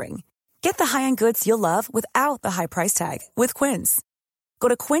manufacturing. Get the high-end goods you'll love without the high price tag with Quince. Go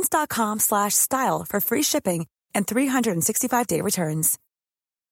to quince.com/style for free shipping and 365-day returns.